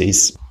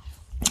possibilities.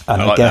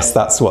 And I guess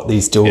that's what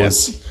these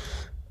doors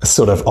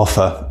sort of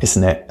offer,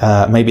 isn't it?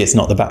 Maybe it's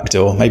not the back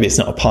door. Maybe it's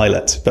not a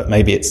pilot, but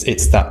maybe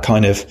it's that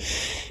kind of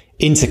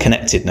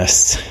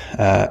interconnectedness.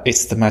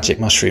 It's the magic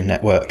mushroom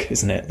network,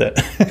 isn't it? That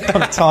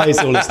kind of ties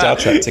all of Star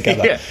Trek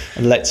together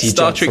and lets you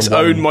Star jump Trek's from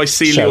one own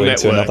mycelial network.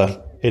 to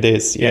another. It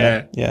is,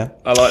 yeah.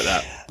 I like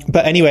that.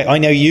 But anyway, I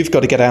know you've got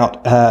to get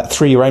out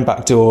through your own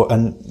back door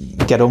and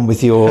get on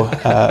with your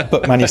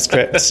book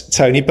manuscript,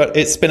 Tony. But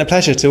it's been a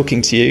pleasure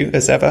talking to you,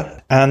 as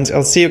ever. And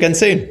I'll see you again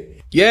soon.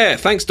 Yeah,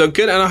 thanks,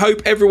 Duncan. And I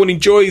hope everyone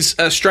enjoys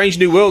Strange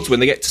New Worlds when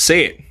they get to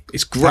see it.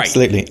 It's great.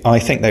 Absolutely. I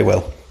think they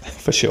will,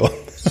 for sure.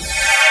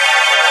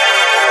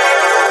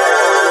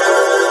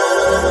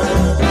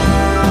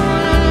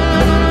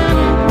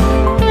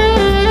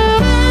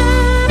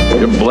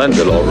 You're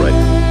blended, all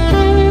right.